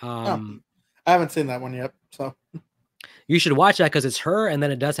 I haven't seen that one yet, so you should watch that because it's her, and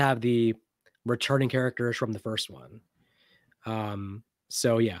then it does have the returning characters from the first one.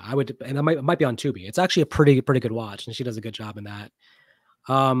 So yeah, I would, and it might be on Tubi. It's actually a pretty good watch, and she does a good job in that.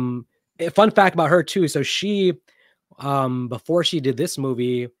 A fun fact about her too. So she, before she did this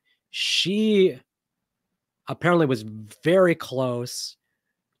movie, she apparently was very close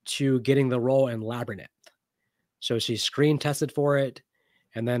to getting the role in Labyrinth. So she screen tested for it.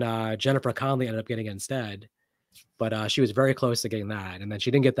 and then Jennifer Connelly ended up getting it instead. But she was very close to getting that, and then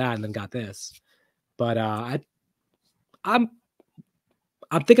she didn't get that, and then got this. But I'm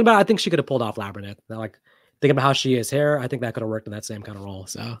I'm thinking about. I think she could have pulled off Labyrinth. Like thinking about how she is here, I think that could have worked in that same kind of role.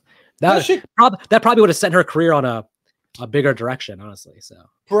 So that she that probably would have sent her career on a bigger direction, honestly. So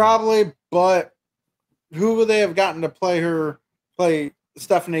probably, but who would they have gotten to play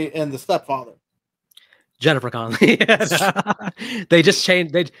Stephanie in The Stepfather? Jennifer Connelly. They just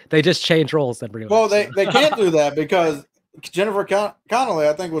changed. They just changed roles. Then pretty much. Well, they can't do that because Jennifer Connelly,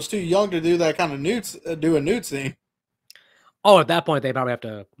 I think, was too young to do that kind of do a nude scene. Oh, at that point, they probably have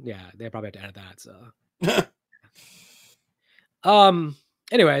to. Yeah, they probably have to edit that. So.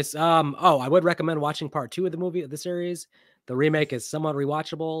 Anyways. Oh, I would recommend watching part 2 of the series. The remake is somewhat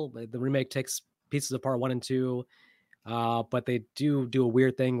rewatchable. The remake takes pieces of part 1 and 2, but they do a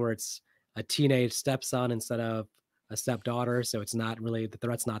weird thing where it's a teenage stepson instead of a stepdaughter, so it's not really, the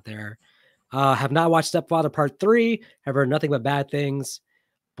threat's not there. Have not watched Stepfather Part 3. Have heard nothing but bad things,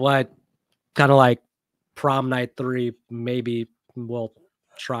 but kind of like Prom Night 3, maybe we'll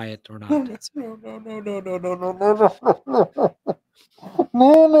try it or not. No.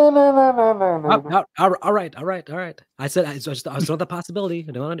 All right. I said I saw the possibility.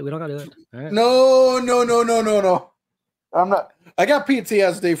 We don't gotta do it. All right. No. I'm not. I got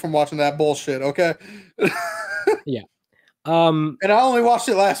PTSD from watching that bullshit. Okay. Yeah. And I only watched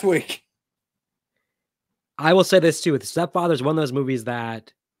it last week. I will say this too. With Stepfather is one of those movies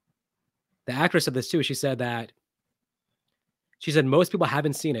that the actress of this too. She said most people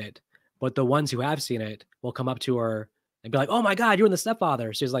haven't seen it, but the ones who have seen it will come up to her and be like, "Oh my God, you're in The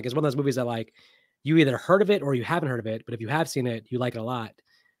Stepfather." She's like, it's one of those movies that like you either heard of it or you haven't heard of it. But if you have seen it, you like it a lot.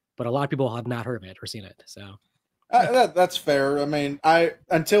 But a lot of people have not heard of it or seen it. So that's fair. I mean,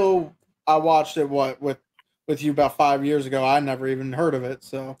 until I watched it with you about 5 years ago, I never even heard of it.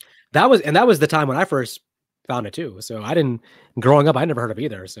 So that was the time when I first found it too. So growing up, I never heard of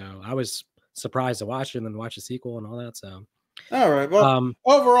either. So I was surprised to watch it and then watch the sequel and all that. So all right. Well,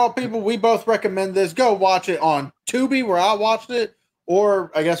 overall, people, we both recommend this. Go watch it on Tubi, where I watched it,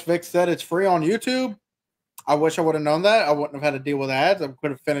 or I guess Vic said it's free on YouTube. I wish I would have known that. I wouldn't have had to deal with ads. I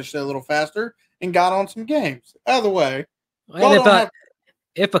could have finished it a little faster and got on some games. Either way,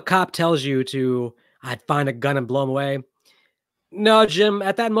 if a cop tells you I'd find a gun and blow him away. No, Jim,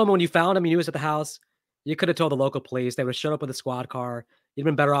 at that moment when you found him, you knew he was at the house, you could have told the local police. They would have showed up with a squad car. You'd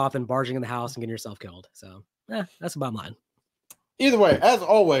been better off than barging in the house and getting yourself killed. So, that's the bottom line. Either way, as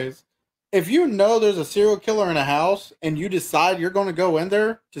always, if you know there's a serial killer in a house and you decide you're going to go in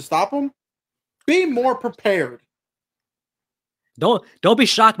there to stop him, be more prepared. Don't be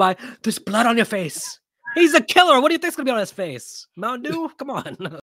shocked by there's blood on your face. He's a killer. What do you think's going to be on his face? Mountain Dew? Come on.